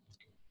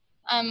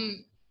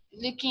I'm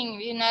looking,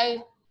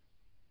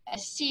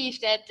 see if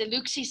that the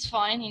looks is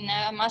fine,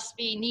 I must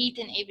be neat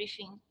and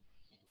everything.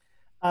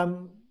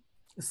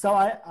 So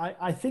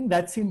I think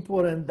that's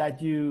important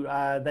that you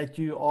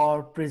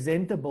are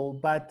presentable,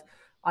 but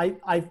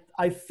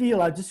I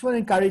feel, I just want to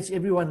encourage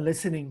everyone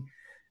listening,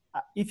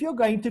 if you're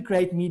going to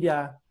create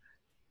media,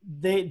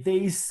 there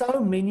is so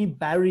many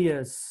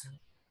barriers.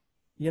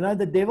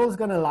 The devil's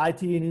going to lie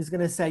to you, and he's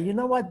going to say, you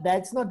know what,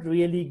 that's not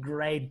really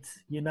great.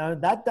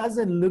 That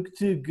doesn't look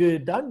too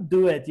good. Don't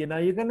do it. You're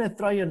going to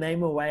throw your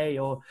name away,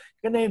 or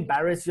you're going to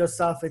embarrass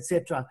yourself,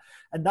 etc.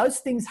 And those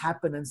things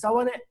happen. And so I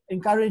want to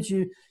encourage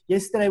you.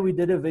 Yesterday, we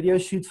did a video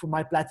shoot for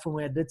my platform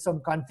where I did some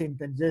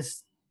content and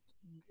just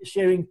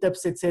sharing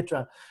tips,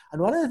 etc.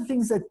 And one of the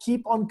things that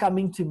keep on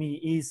coming to me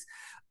is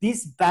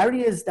these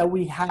barriers that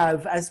we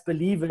have as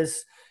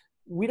believers.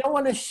 We don't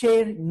want to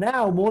share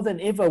now more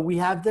than ever. We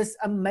have this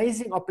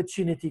amazing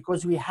opportunity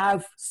because we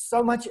have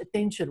so much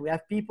attention. We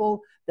have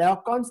people that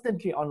are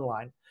constantly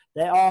online.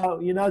 They are,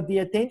 the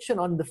attention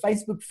on the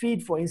Facebook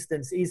feed, for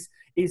instance, is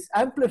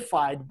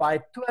amplified by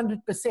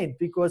 200%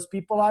 because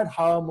people are at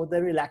home or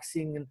they're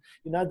relaxing. And,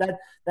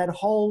 that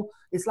whole,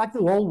 it's like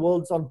the whole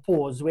world's on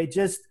pause. We're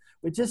just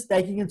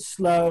taking it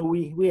slow.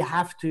 We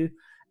have to.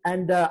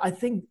 And I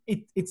think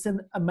it's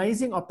an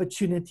amazing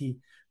opportunity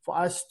for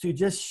us to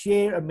just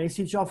share a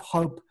message of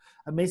hope,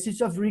 a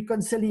message of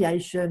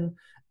reconciliation,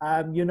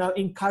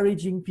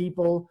 encouraging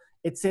people,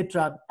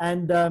 etc.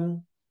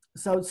 And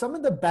so some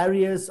of the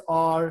barriers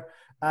are,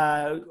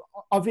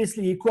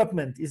 obviously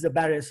equipment is a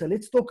barrier. So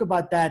let's talk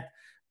about that.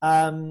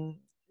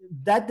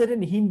 That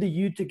didn't hinder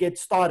you to get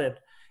started.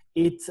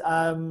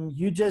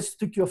 You just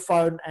took your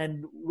phone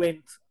and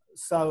went.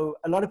 So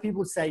a lot of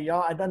people say, yeah,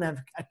 I don't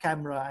have a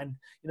camera, and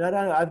I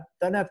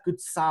don't have good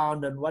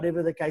sound, and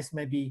whatever the case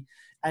may be.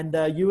 And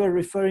we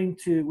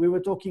were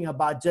talking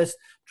about just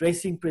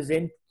dressing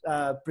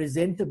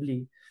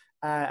presentably.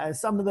 And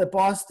some of the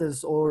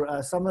pastors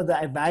or some of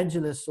the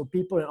evangelists or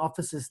people in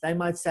offices, they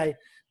might say,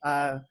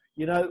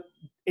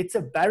 it's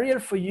a barrier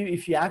for you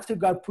if you have to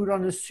go put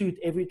on a suit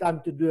every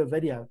time to do a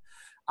video.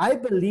 I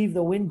believe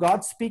that when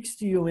God speaks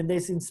to you, when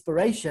there's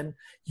inspiration,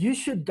 you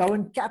should go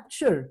and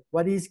capture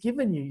what He's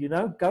given you.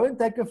 Go and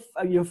take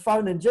your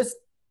phone and just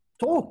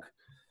talk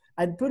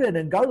and put it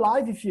and go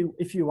live if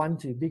you want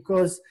to,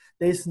 because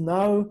there's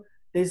no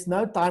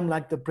time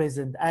like the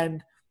present.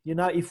 And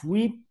if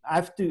we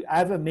have to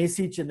have a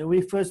message and then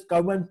we first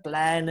go and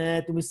plan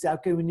it and we say,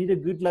 okay, we need a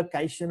good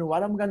location,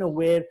 what I'm going to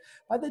wear,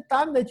 by the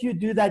time that you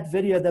do that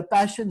video, the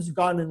passion's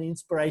gone and the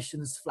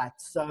inspiration's flat.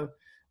 So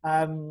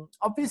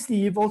obviously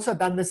you've also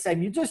done the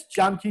same. You just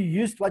jumped, you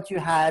used what you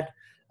had.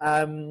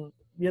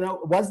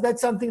 Was that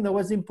something that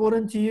was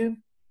important to you?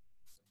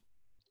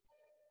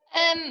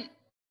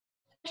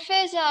 At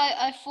first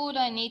I thought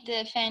I need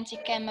a fancy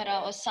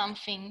camera or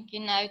something,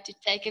 to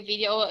take a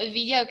video, or a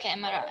video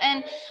camera.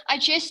 And I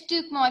just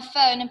took my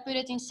phone and put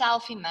it in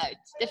selfie mode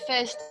the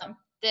first time,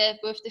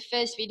 with the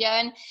first video.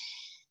 And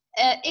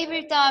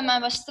every time I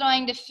was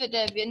trying the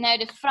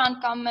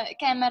front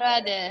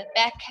camera, the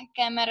back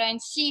camera,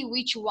 and see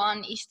which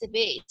one is the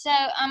best. So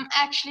I'm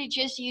actually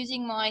just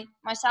using my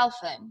cell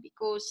phone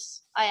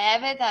because I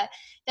have it. I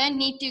don't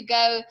need to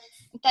go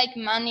and take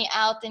money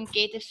out and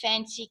get a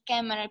fancy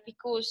camera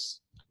because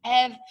I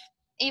have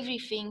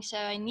everything, so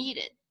I need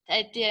it.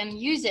 I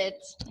use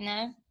it,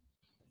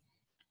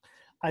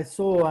 I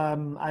saw,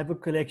 I have a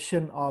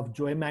collection of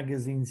Joy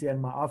magazines here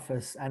in my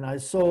office, and I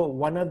saw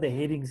one of the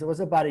headings. It was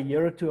about a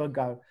year or two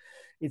ago.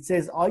 It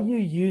says, are you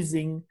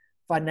using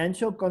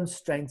financial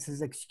constraints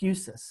as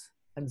excuses?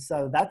 And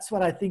so that's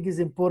what I think is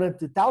important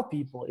to tell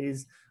people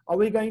is, are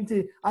we going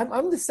to,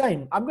 I'm the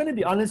same. I'm going to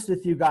be honest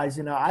with you guys.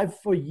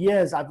 For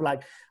years, I've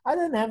like, I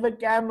don't have a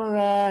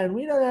camera and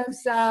we don't have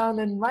sound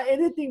and my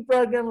editing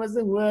program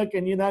doesn't work.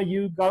 And,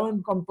 you go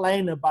and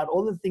complain about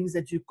all the things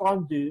that you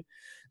can't do.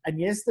 And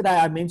yesterday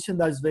I mentioned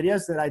those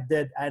videos that I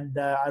did, and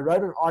I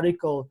wrote an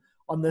article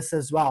on this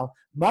as well.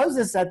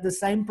 Moses had the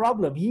same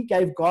problem. He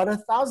gave God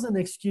 1,000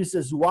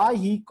 excuses why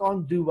he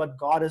can't do what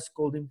God has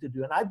called him to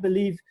do. And I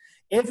believe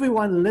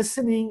everyone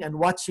listening and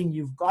watching,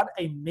 you've got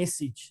a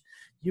message.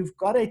 You've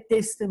got a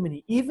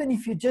testimony. Even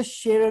if you just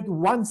share it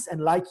once,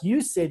 and like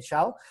you said,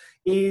 Chelle,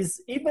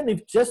 is even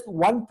if just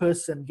one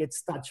person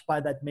gets touched by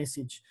that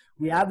message,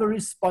 we have a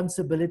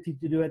responsibility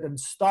to do it and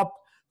stop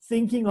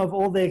thinking of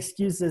all the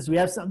excuses. We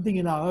have something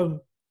in our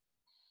home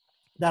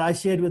that I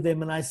shared with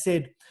them, and I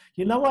said,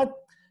 you know what?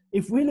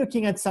 If we're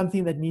looking at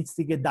something that needs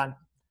to get done,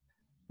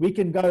 we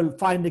can go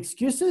find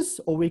excuses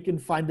or we can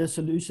find a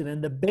solution.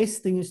 And the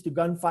best thing is to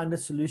go and find a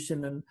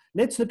solution. And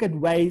let's look at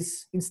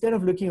ways, instead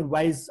of looking at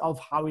ways of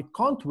how it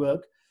can't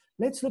work,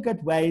 let's look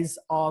at ways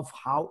of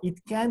how it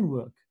can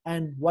work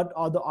and what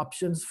are the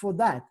options for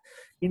that,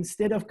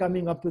 instead of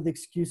coming up with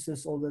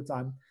excuses all the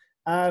time.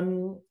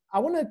 I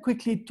want to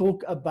quickly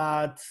talk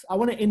about, I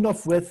want to end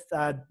off with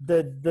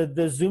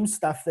the Zoom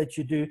stuff that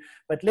you do,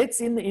 but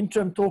let's in the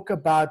interim talk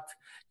about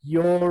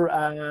your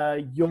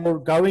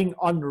going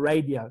on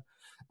radio.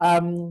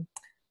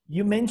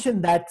 You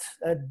mentioned that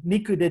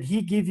Nico, did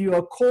he give you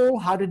a call?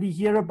 How did he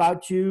hear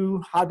about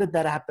you? How did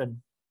that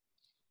happen?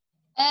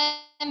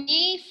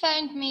 He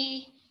phoned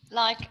me,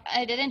 like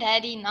I didn't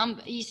have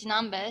his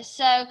number.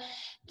 So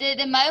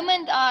the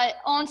moment I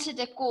answered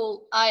the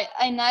call,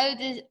 I know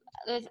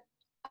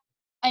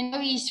I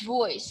know his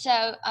voice.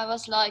 So I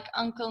was like,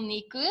 Uncle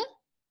Nico.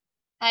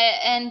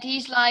 And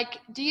he's like,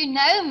 do you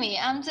know me?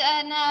 I'm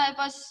saying, no, it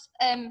was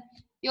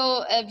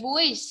your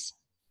voice.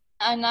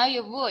 I know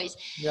your voice.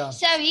 Yeah.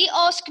 So he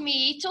asked me,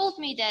 he told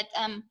me that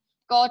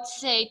God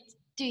said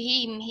to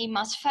him, he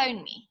must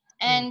phone me.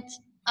 And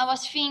I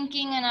was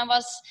thinking, and I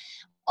was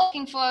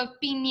asking for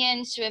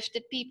opinions with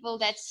the people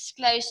that's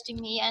close to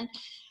me, and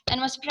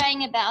was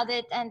praying about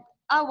it. And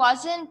I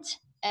wasn't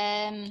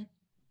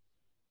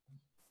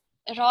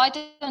right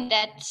on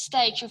that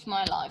stage of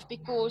my life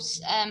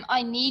because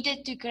I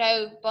needed to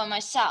grow by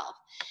myself.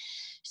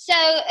 So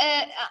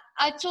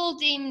I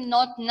told him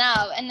not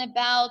now. And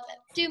about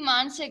 2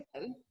 months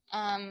ago,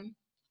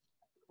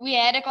 we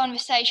had a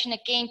conversation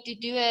again to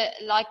do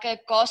a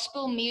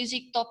gospel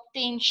music top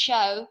 10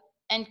 show,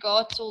 and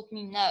God told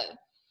me no.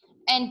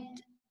 And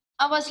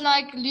I was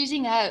like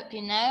losing hope,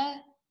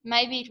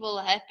 maybe it will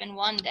happen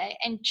one day.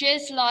 And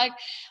just like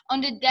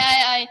on the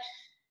day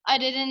I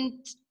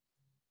didn't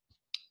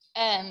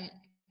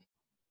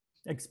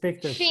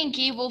Expected. think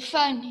he will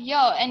phone,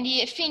 and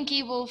he think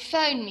he will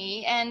phone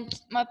me. And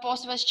my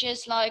pastor was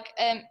just like,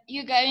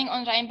 you're going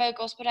on Rainbow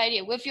Gospel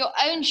Radio with your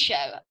own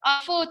show.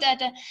 I thought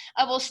that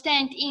I will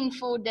stand in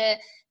for the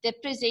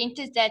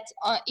presenters that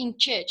are in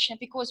church,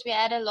 because we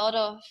had a lot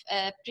of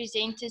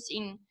presenters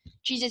in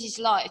Jesus is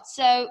Light.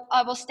 So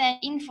I will stand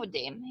in for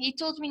them. He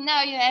told me,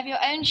 no, you have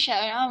your own show.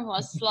 And I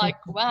was like,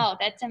 wow,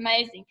 that's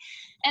amazing.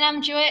 And I'm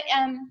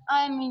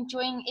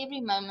enjoying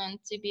every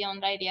moment to be on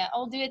radio.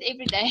 I'll do it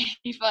every day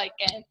if I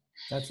can.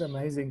 That's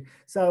amazing.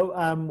 So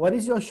what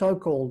is your show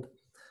called?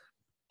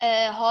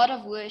 Heart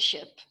of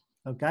Worship.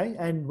 Okay.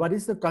 And what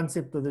is the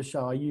concept of the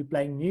show? Are you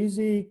playing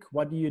music?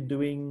 What are you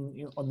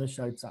doing on the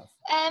show itself?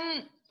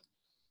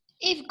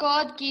 If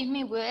God give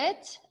me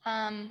words,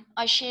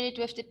 I share it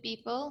with the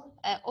people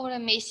or a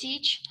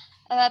message.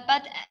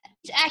 But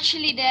it's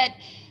actually that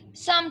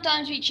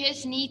sometimes we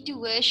just need to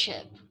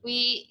worship.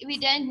 We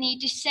don't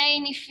need to say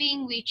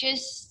anything. We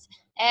just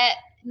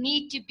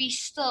need to be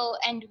still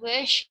and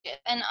worship.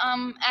 And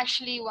I'm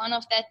actually one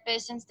of that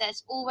persons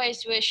that's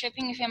always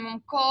worshiping. If I'm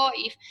in car,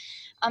 if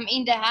I'm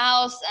in the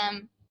house,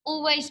 I'm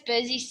always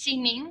busy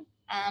singing.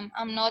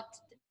 I'm not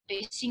the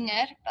best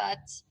singer, but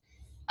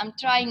I'm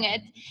trying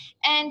it.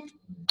 And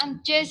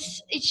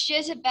it's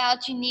just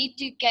about, you need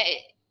to get,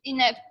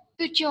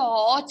 put your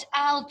heart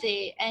out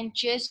there and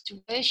just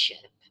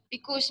worship,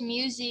 because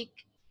music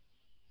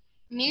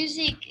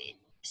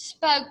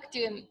spoke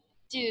to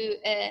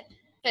a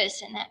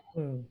person.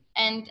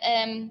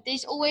 And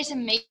there's always a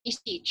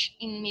message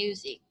in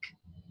music.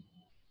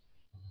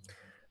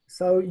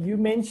 So you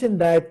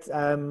mentioned that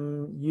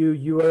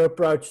you were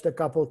approached a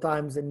couple of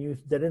times and you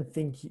didn't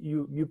think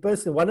you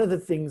personally, one of the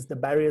things, the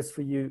barriers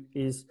for you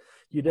is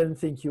you didn't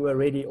think you were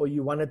ready, or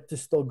you wanted to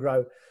still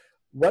grow.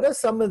 What are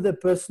some of the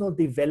personal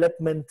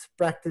development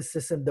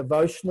practices and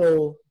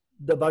devotional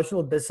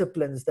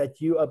disciplines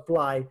that you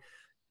apply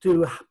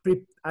to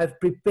have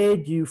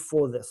prepared you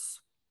for this?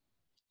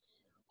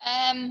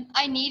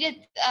 I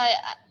needed,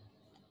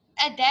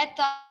 at that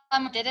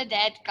time, I didn't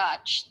have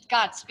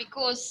guts,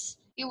 because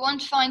you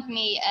won't find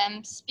me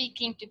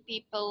speaking to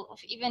people or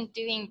even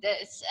doing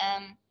this.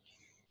 I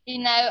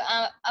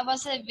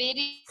was a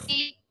very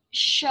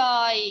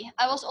shy.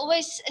 I was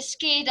always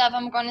scared of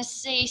I'm going to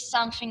say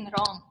something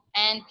wrong.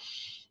 And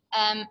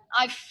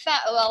I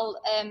felt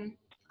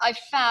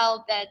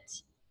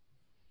that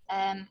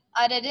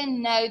I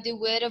didn't know the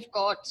word of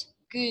God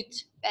good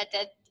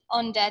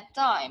on that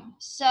time.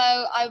 So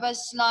I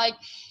was like,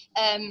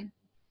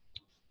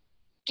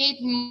 get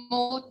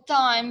more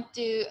time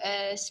to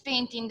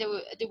spend in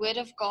the Word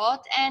of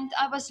God. And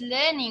I was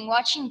learning,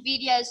 watching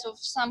videos of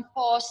some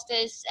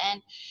pastors,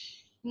 and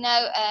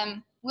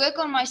work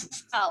on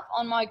myself,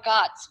 on my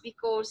guts,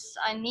 because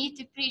I need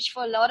to preach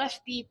for a lot of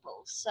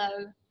people. So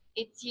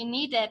you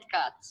need that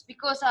guts,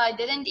 because I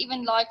didn't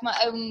even like my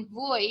own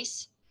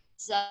voice.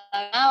 So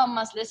now I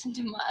must listen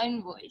to my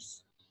own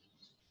voice.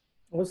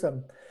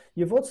 Awesome.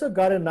 You've also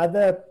got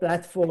another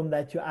platform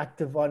that you're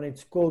active on.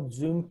 It's called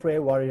Zoom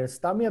Prayer Warriors.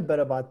 Tell me a bit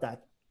about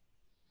that.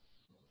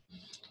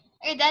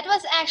 Okay, that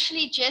was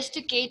actually just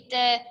to get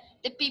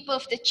the people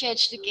of the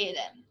church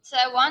together. So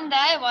one day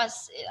I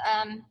was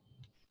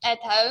at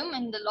home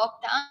in the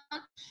lockdown.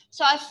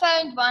 So I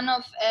phoned one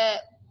of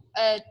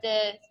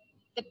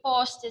the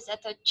pastors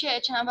at the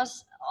church, and I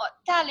was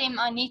tell him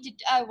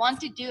I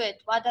want to do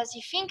it. What does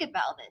he think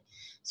about it?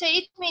 So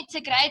he told me it's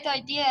a great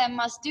idea. I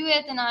must do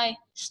it, and I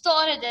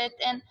started it.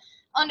 And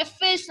on the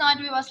first night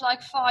we was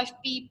like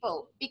 5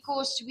 people,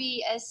 because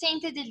we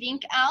sent the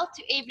link out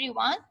to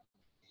everyone.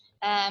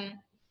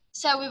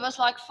 So we was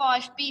like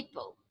 5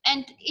 people,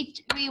 and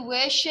we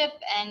worship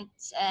and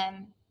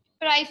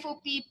pray for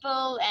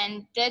people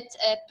and did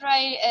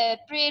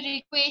prayer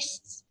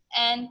requests.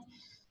 And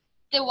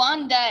the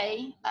one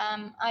day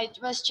I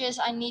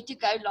need to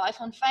go live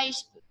on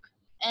Facebook,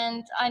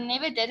 and I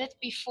never did it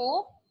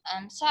before.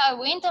 So I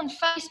went on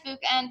Facebook,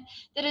 and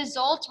the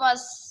result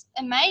was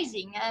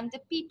amazing. The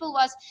people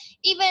was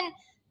even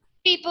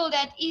people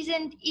that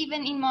isn't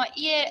even in my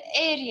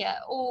area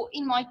or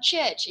in my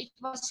church. It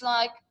was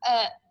like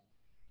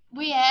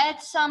we had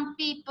some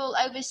people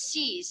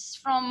overseas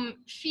from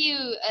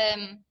few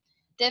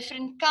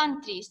different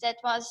countries that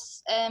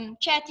was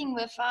chatting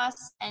with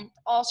us and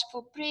asked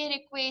for prayer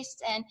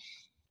requests,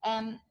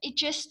 and it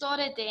just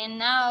started there, and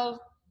now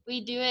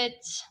we do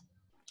it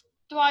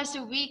twice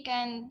a week,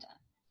 and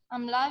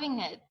I'm loving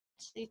it.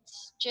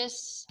 It's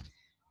just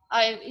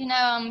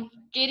I'm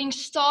getting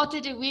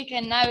started a week,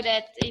 and now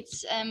that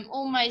it's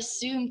almost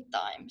Zoom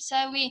time.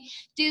 So we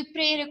do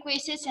prayer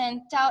requests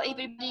and tell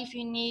everybody if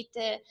you need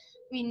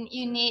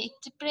you need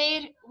to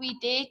pray, we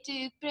dare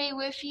to pray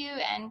with you,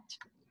 and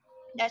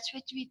that's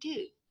what we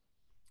do.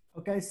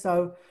 Okay,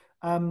 so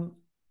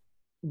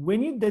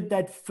when you did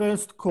that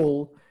first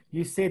call,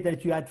 you said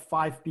that you had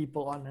 5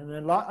 people on, and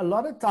a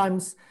lot of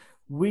times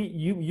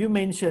you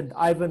mentioned,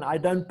 Ivan, I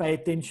don't pay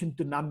attention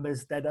to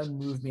numbers, they don't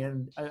move me,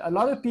 and a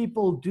lot of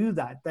people do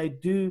that. They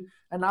do,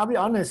 and I'll be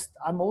honest,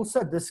 I'm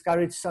also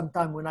discouraged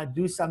sometimes when I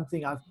do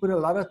something. I've put a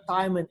lot of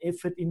time and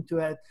effort into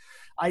it.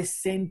 I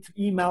sent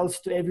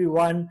emails to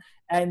everyone,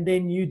 and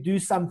then you do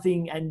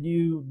something, and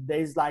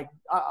there's like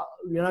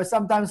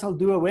sometimes I'll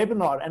do a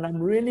webinar and I'm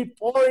really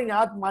pouring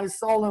out my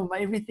soul and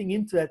everything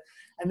into it,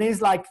 and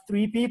there's like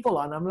 3 people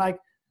on. I'm like,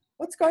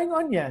 what's going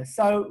on here?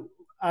 So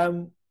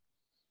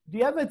do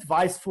you have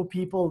advice for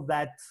people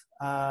that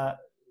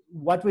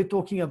what we're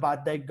talking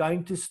about, they're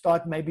going to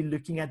start maybe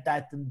looking at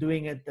that and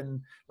doing it,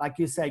 and like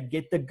you say,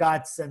 get the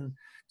guts and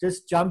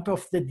just jump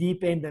off the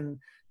deep end and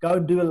go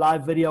and do a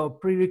live video or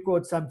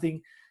pre-record something?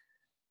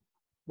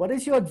 What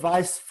is your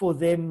advice for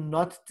them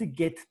not to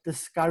get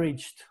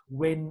discouraged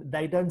when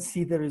they don't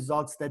see the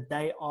results that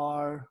they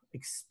are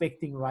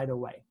expecting right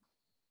away?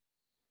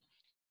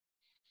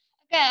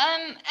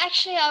 Okay,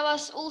 actually I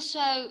was also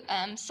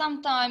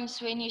sometimes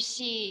when you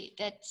see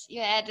that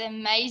you had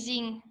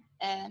amazing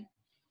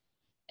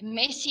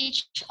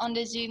message on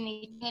the Zoom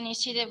meeting, and you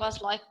see there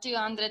was like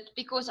 200,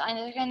 because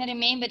I can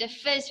remember the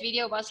first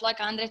video was like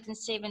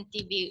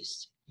 170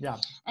 views. Yeah.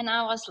 And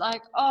I was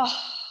like, oh,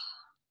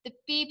 the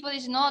people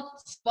is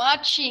not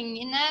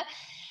watching,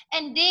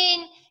 and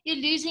then you're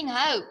losing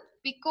hope,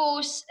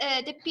 because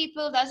the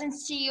people doesn't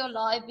see your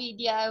live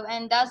video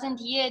and doesn't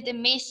hear the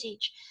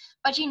message.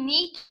 But you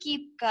need to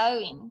keep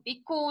going,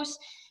 because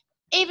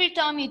every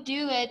time you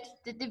do it,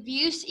 the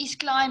views is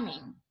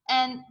climbing.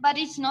 But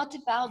it's not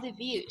about the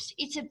views.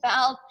 It's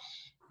about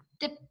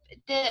the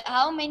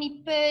how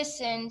many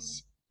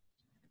persons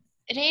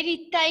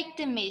really take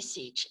the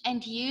message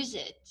and use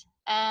it.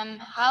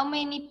 How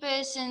many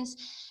persons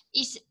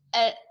is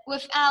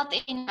without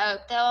any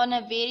hope? They're on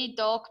a very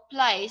dark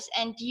place,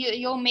 and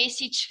your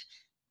message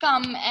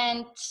come,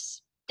 and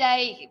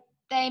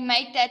they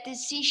make that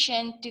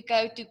decision to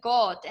go to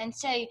God and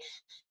say,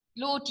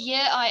 Lord,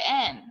 here I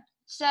am.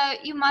 So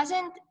you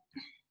mustn't.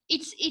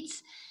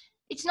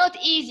 It's not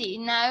easy.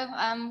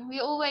 We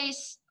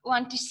always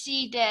want to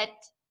see that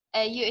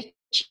you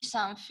achieve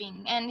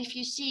something, and if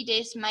you see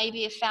there's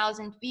maybe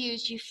 1,000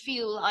 views, you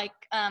feel like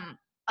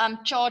I'm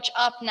charged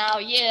up now.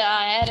 Yeah,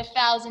 I had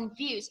 1,000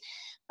 views,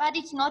 but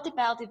it's not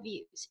about the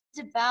views. It's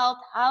about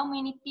how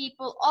many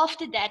people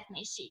after that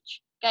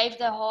message gave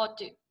their heart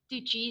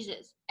to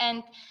Jesus,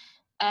 um,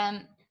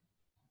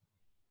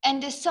 and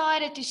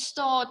decided to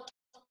start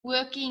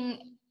walking,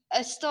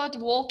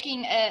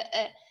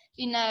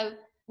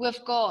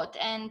 with God,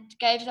 and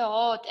gave the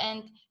heart,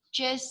 and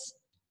just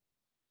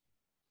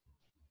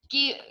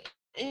give,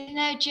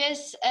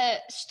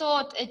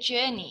 start a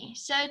journey.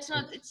 So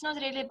it's not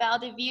really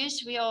about the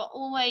views. We are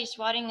always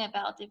worrying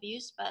about the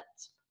views, but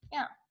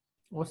yeah.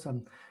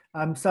 Awesome.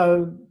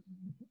 So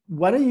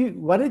what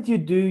did you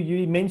do?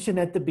 You mentioned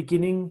at the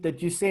beginning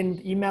that you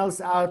send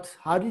emails out.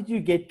 How did you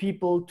get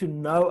people to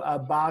know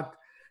about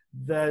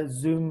the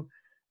Zoom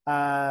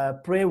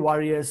Prayer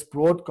Warriors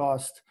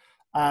broadcast,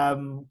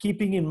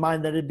 keeping in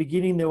mind that at the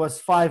beginning there was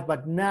 5,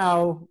 but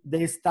now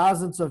there's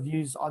thousands of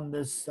views on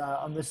this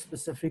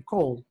specific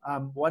call.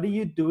 What are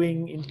you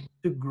doing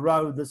to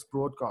grow this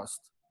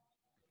broadcast?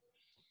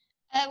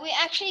 We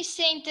actually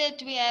sent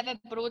it. We have a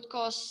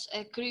broadcast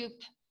group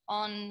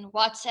on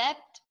WhatsApp.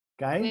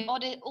 Okay.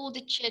 Where all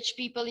the church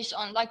people is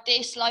on. Like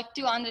there's like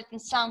 200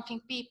 and something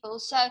people.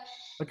 So.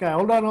 Okay,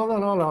 hold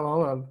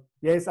on.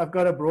 Yes, I've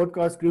got a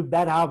broadcast group.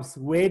 That helps.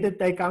 Where did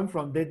they come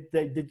from?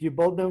 Did you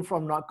build them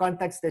from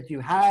contacts that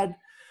you had?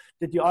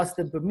 Did you ask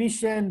them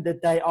permission?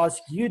 Did they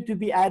ask you to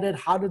be added?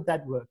 How did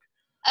that work?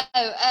 Oh,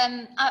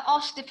 I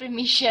asked the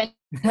permission.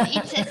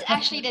 It's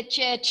actually the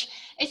church.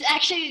 It's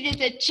actually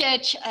the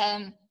church,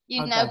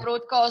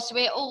 broadcast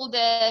where all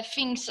the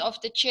things of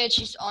the church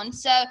is on.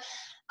 So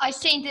I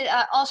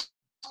asked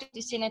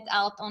to send it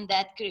out on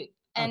that group.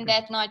 And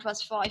that night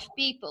was 5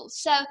 people.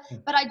 So,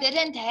 but I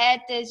didn't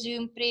have the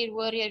Zoom Prayer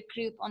Warrior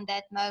group on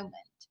that moment.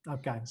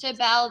 Okay. So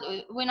about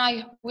when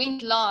I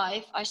went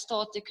live, I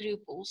started the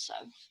group also.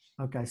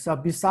 Okay. So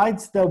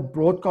besides the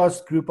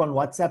broadcast group on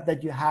WhatsApp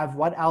that you have,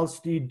 what else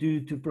do you do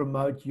to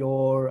promote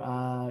your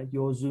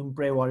Zoom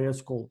Prayer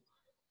Warriors call?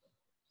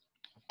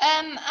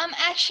 I'm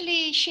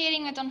actually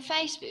sharing it on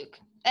Facebook.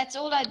 That's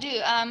all I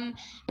do.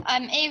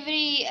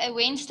 Every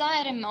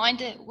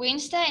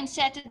Wednesday and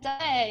Saturday,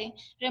 I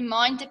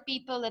remind the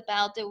people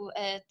about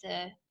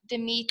the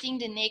meeting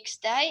the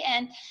next day,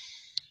 and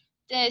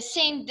the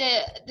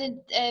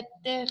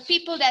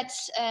people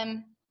that's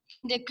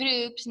the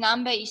group's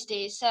number is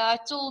there. So I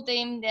told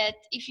them that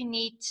if you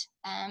need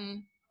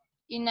prayer,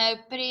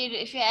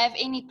 if you have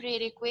any prayer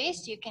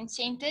requests, you can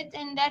send it,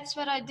 and that's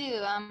what I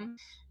do.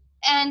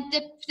 And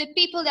the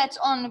people that's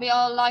on, we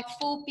are like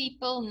 4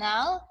 people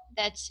now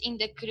that's in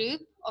the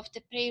group of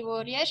the prayer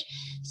warriors.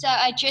 So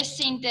I just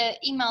sent the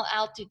email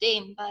out to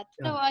them, but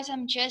otherwise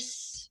I'm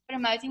just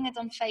promoting it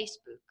on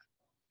Facebook.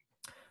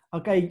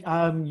 Okay,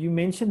 you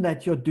mentioned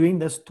that you're doing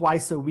this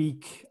twice a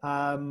week.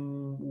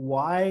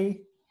 Why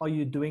are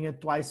you doing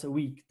it twice a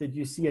week? Did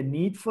you see a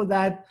need for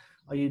that?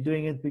 Are you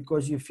doing it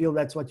because you feel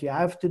that's what you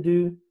have to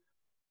do?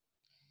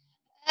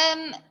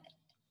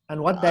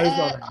 And what days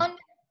are they?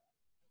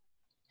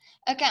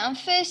 Okay, on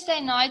Thursday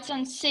nights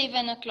on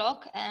 7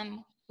 o'clock,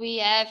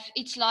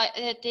 it's like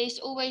there's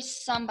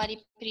always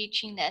somebody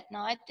preaching that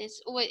night.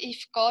 There's always,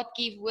 if God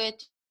give word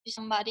to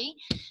somebody,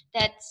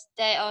 that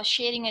they are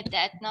sharing it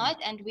that night,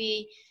 and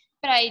we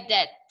pray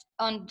that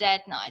on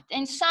that night.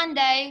 And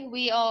Sunday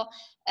we are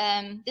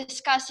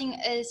discussing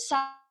a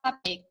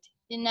subject,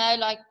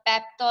 like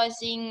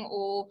baptizing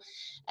or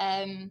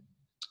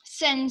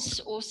sins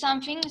or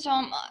something.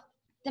 So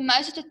the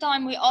most of the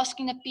time we're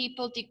asking the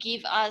people to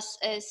give us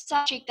a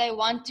subject they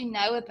want to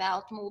know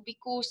about more,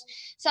 because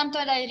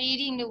sometimes they're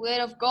reading the word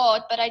of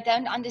God but I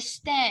don't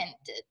understand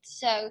it.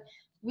 So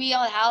we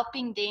are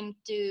helping them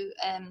to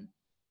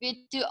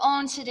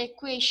answer their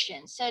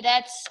questions. So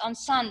that's on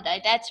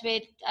Sunday. That's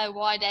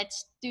why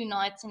that's 2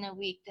 nights in a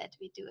week that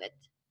we do it.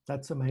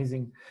 That's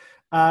amazing.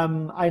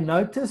 I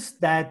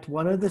noticed that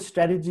one of the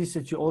strategies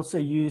that you also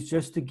use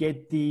just to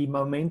get the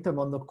momentum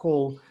on the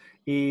call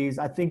is,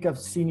 I think I've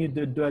seen you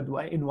do it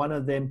in one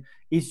of them,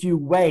 is you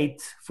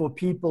wait for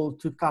people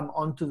to come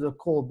onto the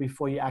call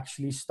before you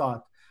actually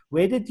start.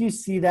 Where did you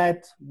see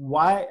that?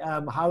 Why?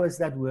 How is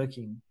that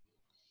working?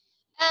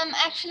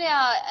 Actually,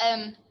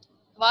 I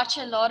watch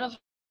a lot of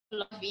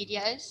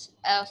videos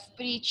of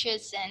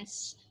preachers and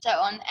so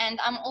on, and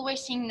I'm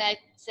always seeing that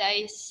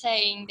they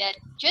saying that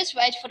just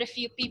wait for a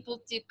few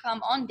people to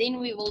come on, then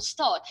we will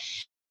start.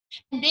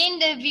 And then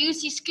the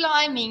views is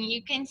climbing.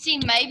 You can see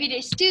maybe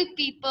there's 2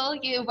 people,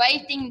 you're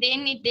waiting,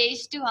 then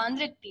there's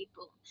 200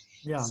 people.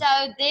 Yeah. So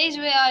there's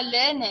where I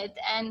learned it,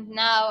 and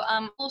now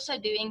I'm also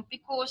doing,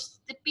 because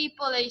the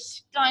people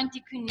is trying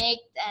to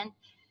connect and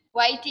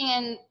waiting,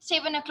 and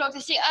 7 o'clock they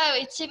say, oh,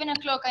 it's 7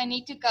 o'clock, I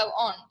need to go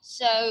on.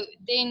 So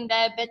then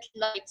they're a bit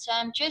late. So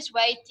I'm just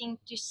waiting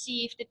to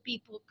see if the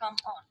people come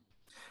on.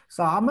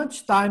 So how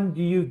much time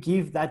do you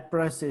give that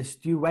process?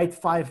 Do you wait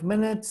 5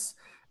 minutes?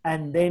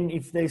 And then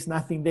if there's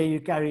nothing there, you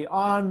carry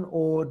on,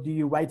 or do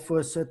you wait for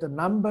a certain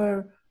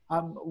number?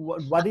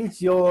 What is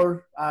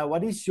your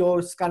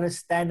kind of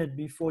standard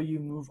before you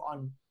move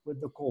on with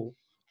the call?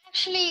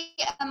 Actually,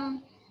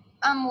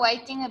 I'm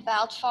waiting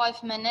about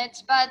 5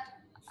 minutes, but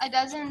I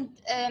don't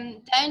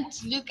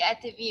look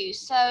at the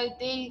views. So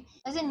there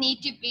doesn't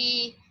need to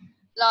be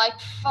like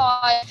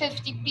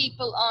 50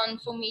 people on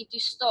for me to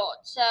start.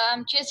 So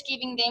I'm just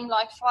giving them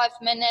like 5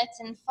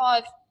 minutes, and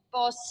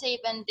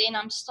 7:05, then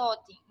I'm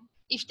starting.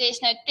 If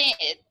there's no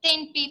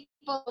 10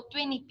 people or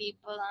 20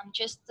 people,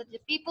 the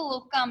people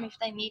will come if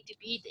they need to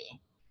be there.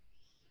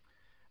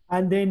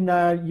 And then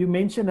you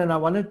mentioned, and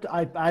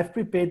I've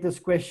prepared this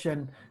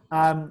question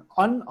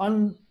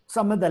on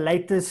some of the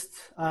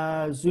latest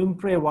Zoom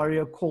Prayer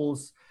Warrior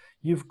calls.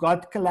 You've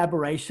got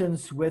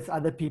collaborations with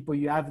other people.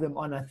 You have them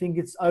on. I think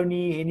it's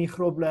Oni, Henny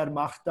Grobler,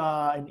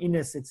 Magda, and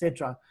Ines,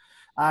 etc.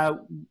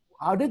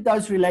 how did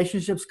those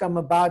relationships come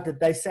about? Did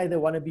they say they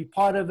want to be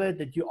part of it?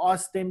 Did you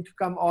ask them to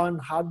come on?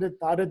 How did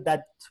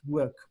that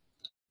work?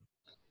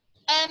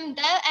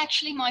 They're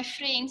actually my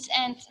friends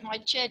and my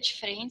church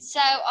friends. So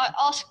I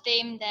asked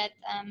them that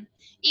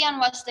Ian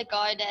was the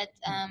guy that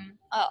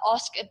I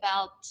asked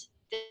about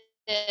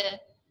the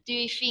do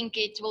you think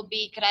it will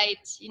be great,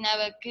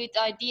 a good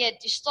idea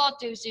to start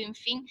the Zoom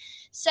thing.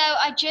 So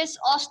I just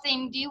asked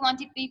them, do you want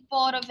to be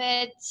part of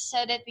it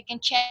so that we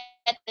can chat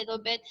a little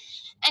bit?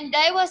 And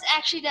they was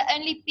actually the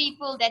only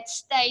people that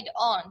stayed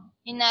on.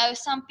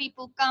 Some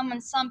people come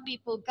and some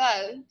people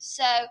go.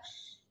 So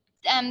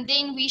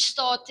then we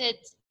started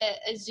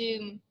a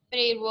Zoom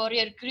prayer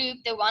warrior group,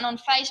 the one on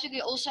Facebook.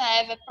 We also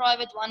have a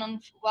private one on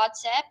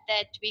WhatsApp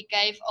that we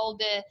gave all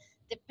the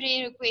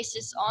prayer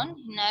requests on,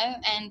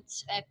 and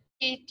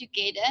pray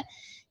together.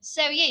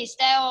 So yes,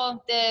 they are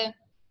the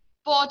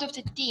part of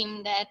the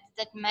team that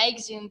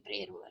makes Zoom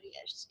prayer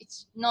warriors.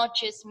 It's not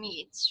just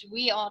me,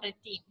 we are a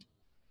team.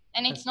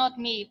 And it's not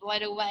me, by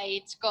the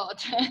way, it's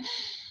God.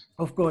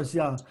 Of course,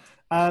 yeah.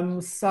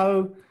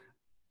 So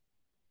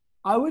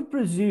I would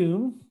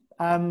presume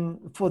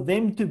for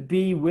them to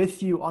be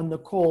with you on the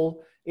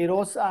call, it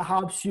also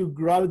helps you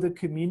grow the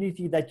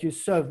community that you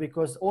serve,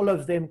 because all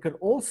of them can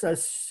also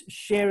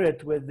share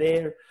it with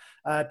their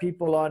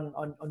people on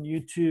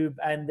YouTube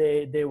and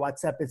their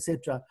WhatsApp,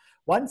 etc.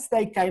 Once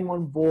they came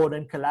on board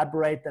and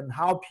collaborate and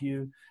help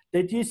you,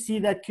 did you see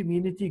that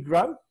community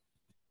grow?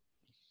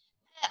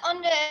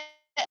 On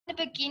the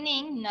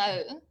beginning,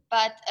 no,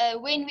 but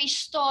when we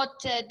start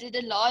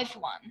the live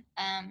one,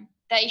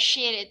 they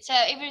share it. So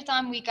every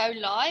time we go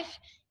live,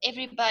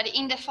 everybody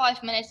in the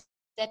 5 minutes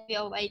that we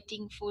are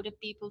waiting for the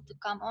people to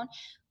come on,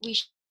 we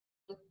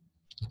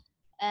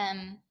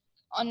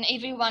on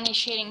everyone is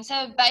sharing.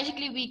 So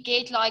basically, we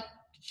get like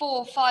 4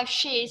 or 5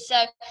 shares.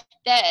 So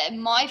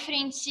my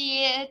friends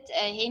see it,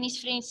 Henny's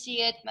friends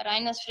see it,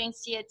 Marina's friends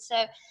see it.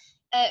 So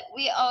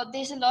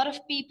there's a lot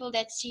of people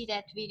that see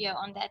that video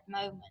on that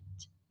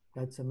moment.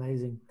 That's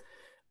amazing.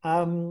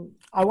 I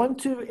want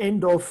to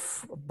end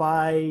off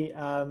by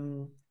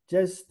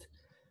just,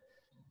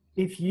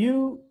 if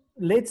you,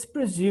 let's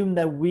presume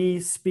that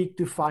we speak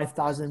to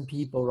 5,000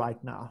 people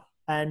right now,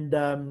 and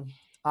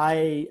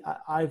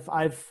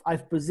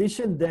I've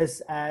positioned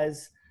this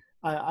as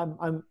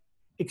I'm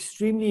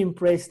extremely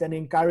impressed and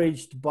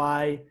encouraged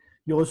by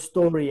your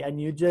story,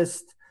 and you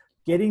just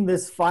getting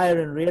this fire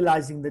and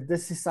realizing that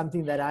this is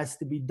something that has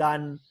to be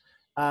done.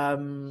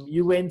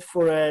 You went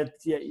for it.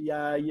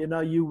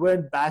 You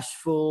weren't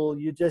bashful.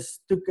 You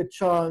just took a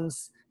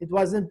chance. It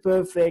wasn't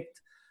perfect,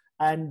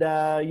 and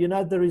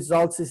the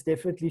results is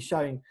definitely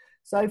showing.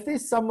 So if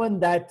there's someone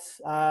that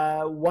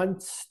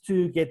wants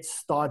to get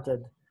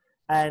started,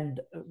 and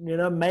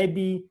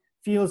maybe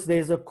feels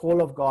there's a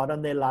call of God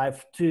on their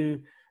life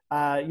to,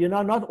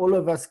 not all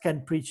of us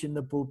can preach in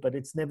the pulpit.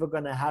 It's never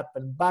going to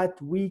happen,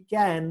 but we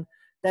can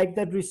take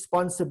that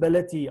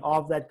responsibility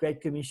of that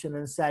Great Commission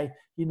and say,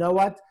 you know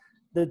what?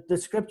 The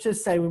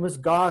scriptures say we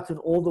must go out in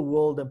all the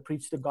world and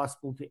preach the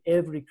gospel to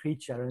every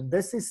creature. And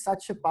this is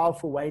such a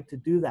powerful way to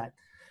do that.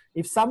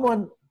 If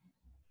someone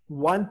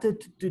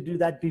wanted to do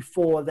that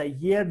before they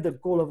hear the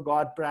call of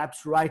God,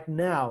 perhaps right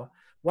now,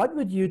 what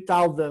would you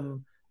tell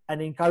them and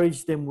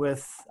encourage them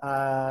with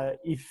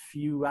if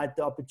you had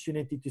the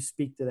opportunity to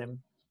speak to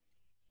them?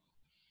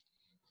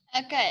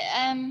 Okay,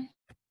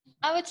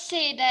 I would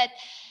say that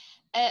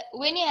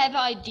when you have an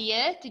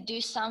idea to do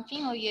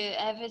something, or you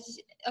have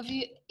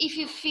if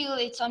you feel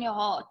it's on your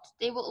heart,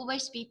 there will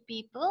always be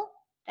people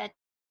that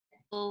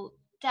will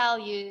tell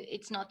you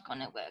it's not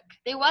gonna work.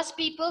 There was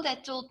people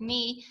that told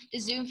me the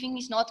Zoom thing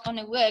is not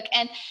gonna work,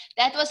 and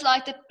that was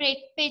like the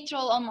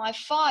petrol on my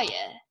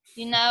fire.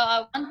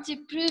 I want to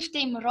prove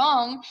them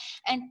wrong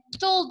and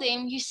told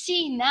them, you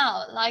see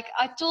now, like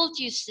I told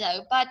you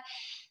so. But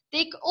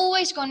there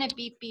always gonna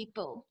be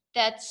people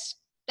that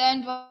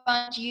don't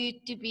want you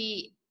to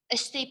be a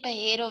step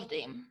ahead of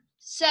them.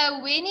 So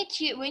when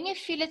you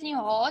feel it in your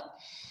heart,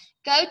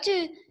 go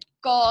to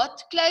God,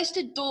 close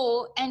the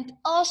door, and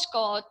ask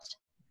God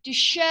to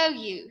show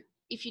you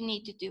if you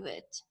need to do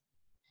it.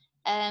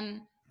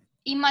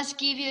 He must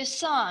give you a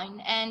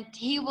sign, and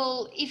he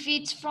will, if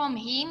it's from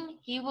him,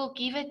 he will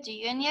give it to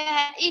you. And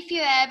if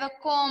you have a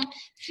calm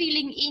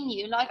feeling in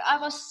you, like I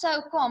was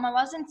so calm, I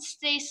wasn't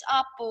stressed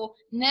up or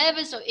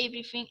nervous or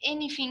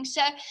anything.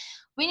 So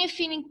when you're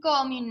feeling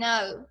calm,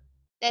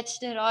 that's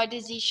the right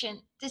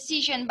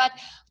decision. But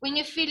when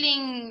you're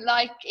feeling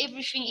like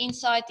everything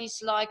inside is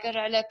like a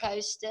roller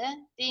coaster,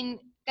 then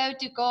go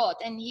to God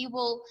and he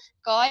will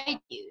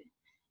guide you.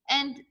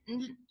 And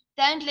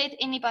don't let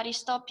anybody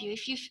stop you.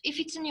 If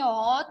it's in your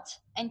heart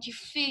and you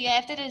feel you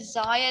have the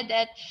desire,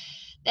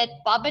 that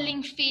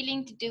bubbling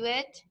feeling to do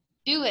it,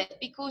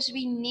 because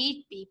we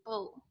need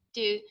people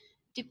to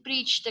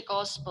preach the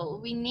gospel.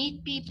 We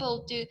need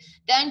people to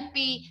don't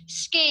be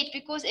scared,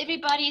 because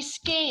everybody is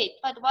scared.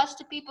 But what's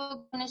the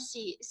people gonna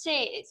say?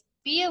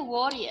 Be a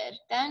warrior.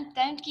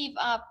 Don't give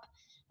up.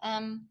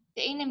 The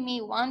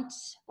enemy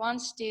wants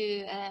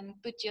to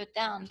put you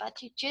down,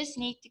 but you just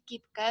need to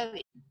keep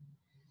going.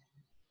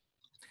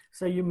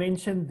 So you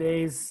mentioned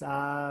there's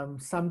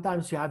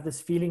sometimes you have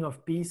this feeling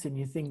of peace and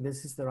you think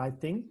this is the right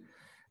thing.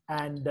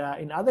 And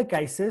in other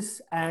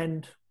cases,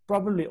 and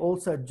probably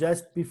also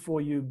just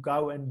before you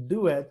go and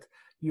do it,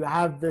 you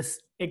have this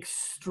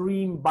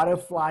extreme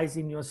butterflies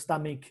in your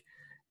stomach.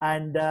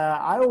 And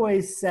I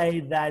always say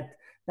that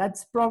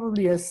that's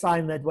probably a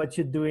sign that what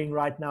you're doing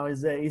right now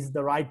is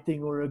the right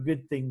thing or a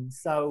good thing.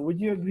 So would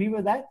you agree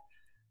with that?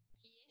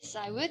 Yes,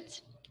 I would.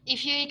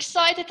 If you're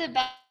excited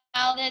about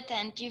it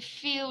and you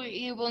feel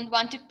you will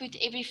want to put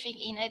everything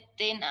in it,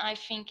 then I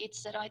think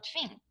it's the right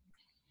thing.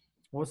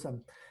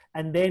 Awesome.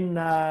 And then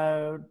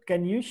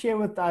can you share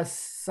with us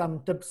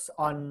some tips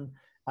on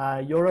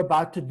you're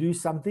about to do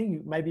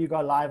something? Maybe you go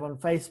live on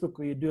Facebook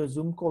or you do a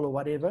Zoom call or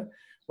whatever.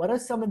 What are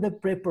some of the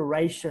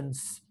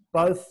preparations,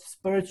 both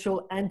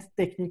spiritual and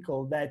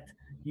technical, that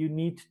you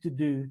need to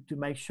do to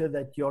make sure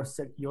that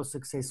you're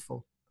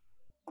successful?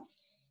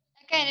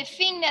 Okay, the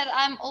thing that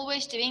I'm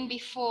always doing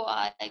before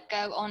I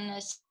go on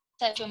a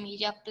social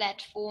media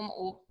platform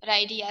or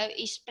radio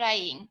is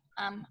praying.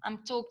 I'm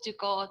talk to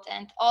God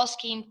and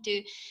ask Him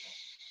to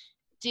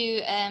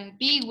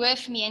be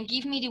with me and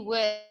give me the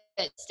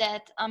words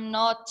that I'm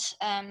not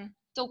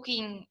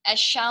talking as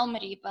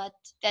Chelle-Marie, but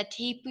that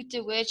He put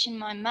the words in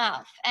my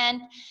mouth.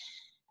 And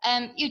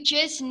you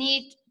just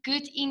need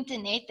good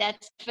internet.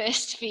 That's the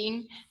first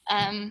thing.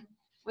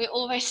 We're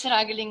always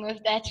struggling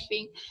with that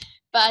thing.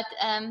 But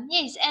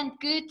yes, and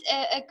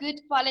a good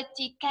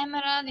quality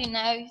camera.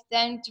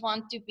 Don't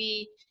want to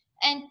be,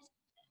 and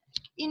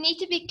you need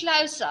to be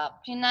close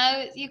up.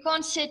 You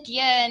can't sit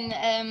here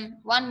and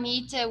 1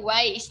 meter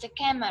away is the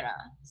camera.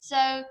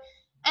 So,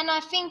 and I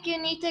think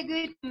you need a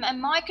good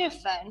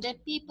microphone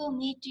that people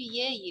need to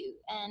hear you,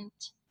 and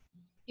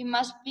you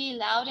must be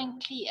loud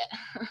and clear.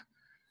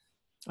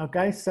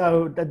 Okay,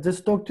 so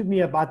just talk to me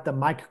about the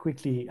mic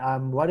quickly.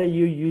 What are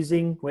you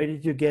using? Where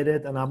did you get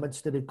it? And how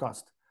much did it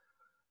cost?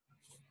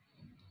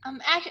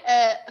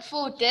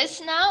 For this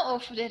now or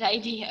for the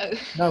radio?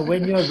 No,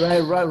 when you're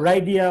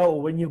radio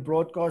or when you're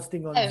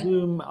broadcasting on Oh.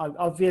 Zoom,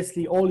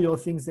 obviously all your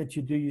things that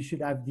you do, you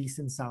should have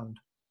decent sound.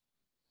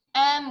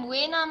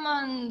 When I'm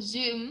on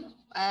Zoom,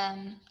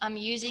 I'm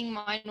using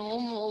my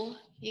normal.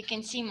 You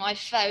can see my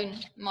phone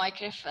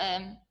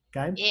microphone,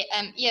 Okay.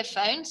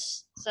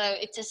 earphones. So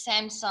it's a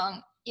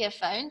Samsung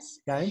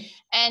earphones. Okay.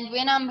 And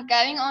when I'm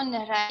going on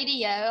the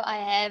radio, I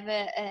have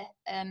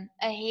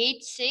a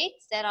headset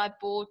that I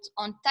bought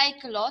on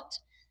Takealot.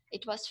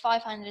 It was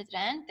 500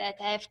 rand.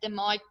 That have the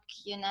mic,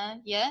 here,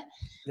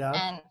 Yeah.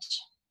 and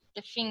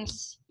the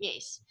things.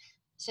 Yes.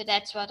 So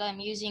that's what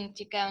I'm using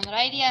to go on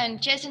radio, and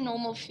just a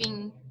normal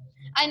thing.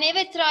 I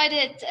never tried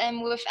it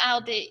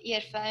without the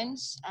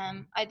earphones.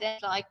 I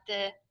don't like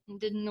the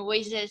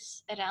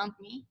noises around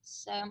me,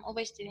 so I'm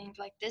always doing it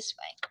like this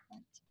way.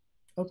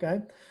 Okay.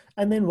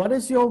 And then what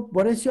is your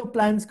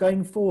plans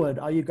going forward?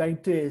 Are you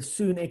going to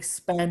soon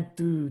expand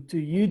to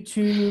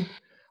YouTube?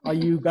 Are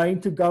you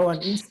going to go on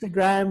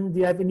Instagram? Do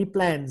you have any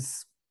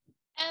plans?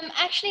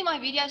 Actually, my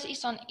videos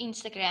is on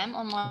Instagram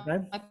on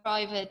my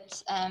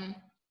private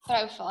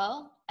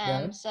profile.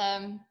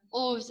 So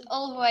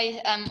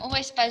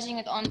always posting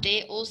it on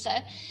there also.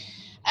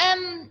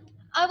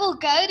 I will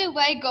go the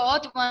way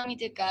God wants me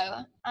to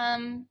go.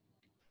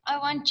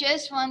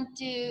 Just want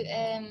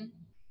to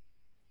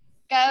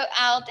go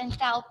out and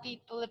tell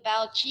people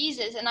about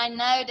Jesus, and I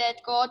know that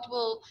God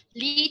will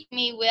lead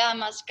me where I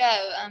must go.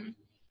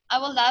 I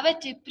will love it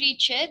to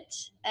preach it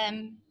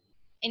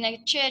in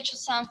a church or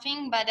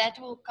something, but that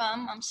will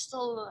come. I'm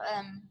still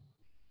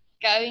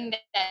going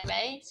that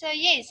way. So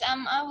yes,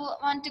 I will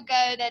want to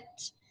go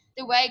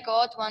the way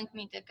God wants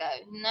me to go.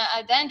 No,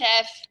 I don't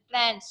have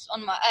plans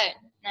on my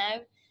own,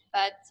 no,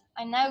 but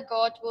I know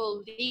God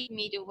will lead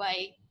me the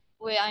way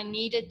where I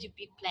needed to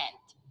be planned.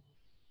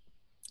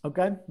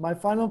 Okay. My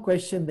final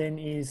question then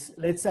is,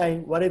 let's say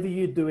whatever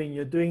you're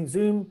doing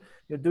Zoom,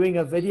 you're doing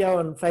a video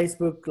on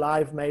Facebook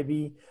Live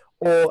maybe,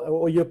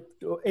 or you're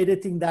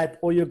editing that,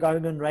 or you're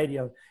going on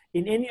radio.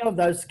 In any of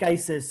those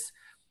cases,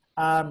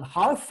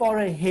 how far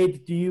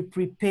ahead do you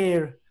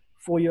prepare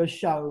for your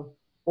show,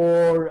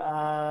 or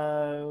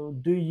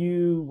do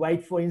you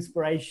wait for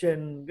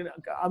inspiration?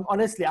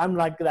 I'm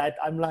like that.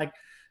 I'm like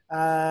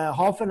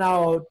half an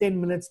hour, 10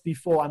 minutes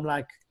before. I'm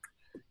like,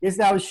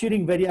 yesterday I was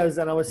shooting videos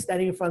and I was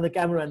standing in front of the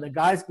camera and the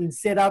guy's been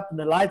set up and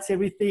the lights,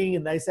 everything.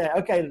 And they say,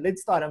 okay,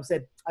 let's start. I'm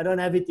said, I don't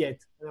have it yet.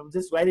 And I'm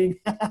just waiting.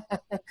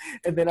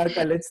 And then,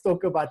 okay, let's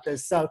talk about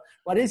this. So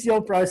what is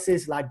your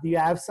process like? Do you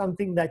have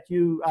something that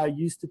you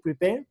use to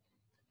prepare?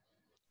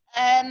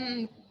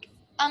 I'm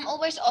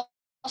always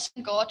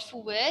asking God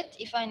for word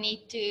if I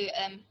need to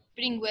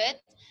bring word.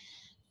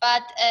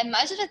 But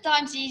most of the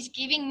times He's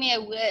giving me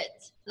a word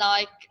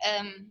like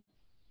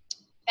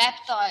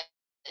baptized.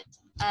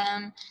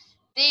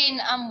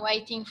 Then I'm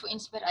waiting for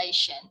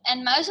inspiration.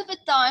 And most of the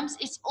times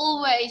it's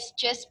always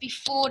just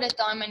before the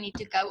time I need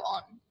to go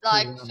on,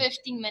 like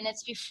 15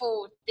 minutes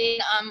before. Then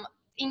I'm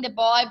in the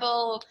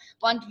Bible,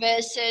 want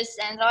verses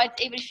and write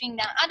everything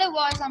down.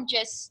 Otherwise, I'm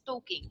just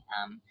talking.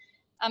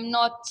 I'm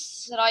not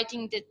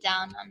writing it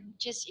down. It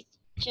just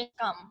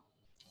come.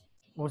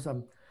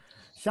 Awesome.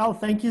 Shell,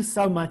 thank you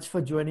so much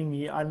for joining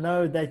me. I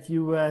know that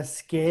you were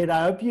scared.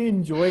 I hope you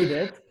enjoyed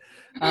it.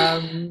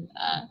 Uh,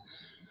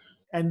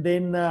 And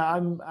then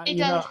it you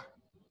know, was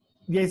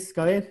yes,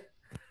 go ahead.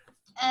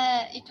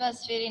 it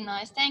was very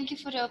nice. Thank you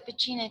for the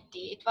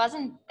opportunity. It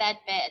wasn't that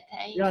bad,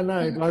 hey? Yeah, no,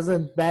 it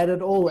wasn't bad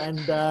at all. And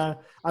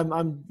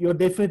you're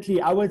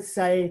definitely, I would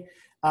say,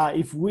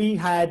 if we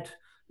had,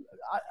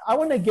 I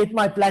want to get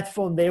my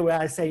platform there where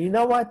I say, you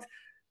know what,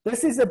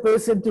 this is a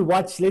person to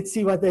watch. Let's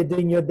see what they're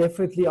doing. You're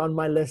definitely on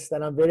my list.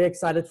 And I'm very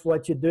excited for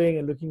what you're doing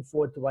and looking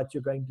forward to what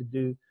you're going to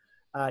do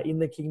in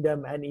the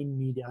kingdom and in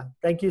media.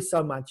 Thank you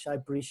so much. I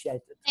appreciate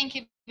it. Thank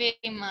you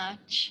very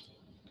much.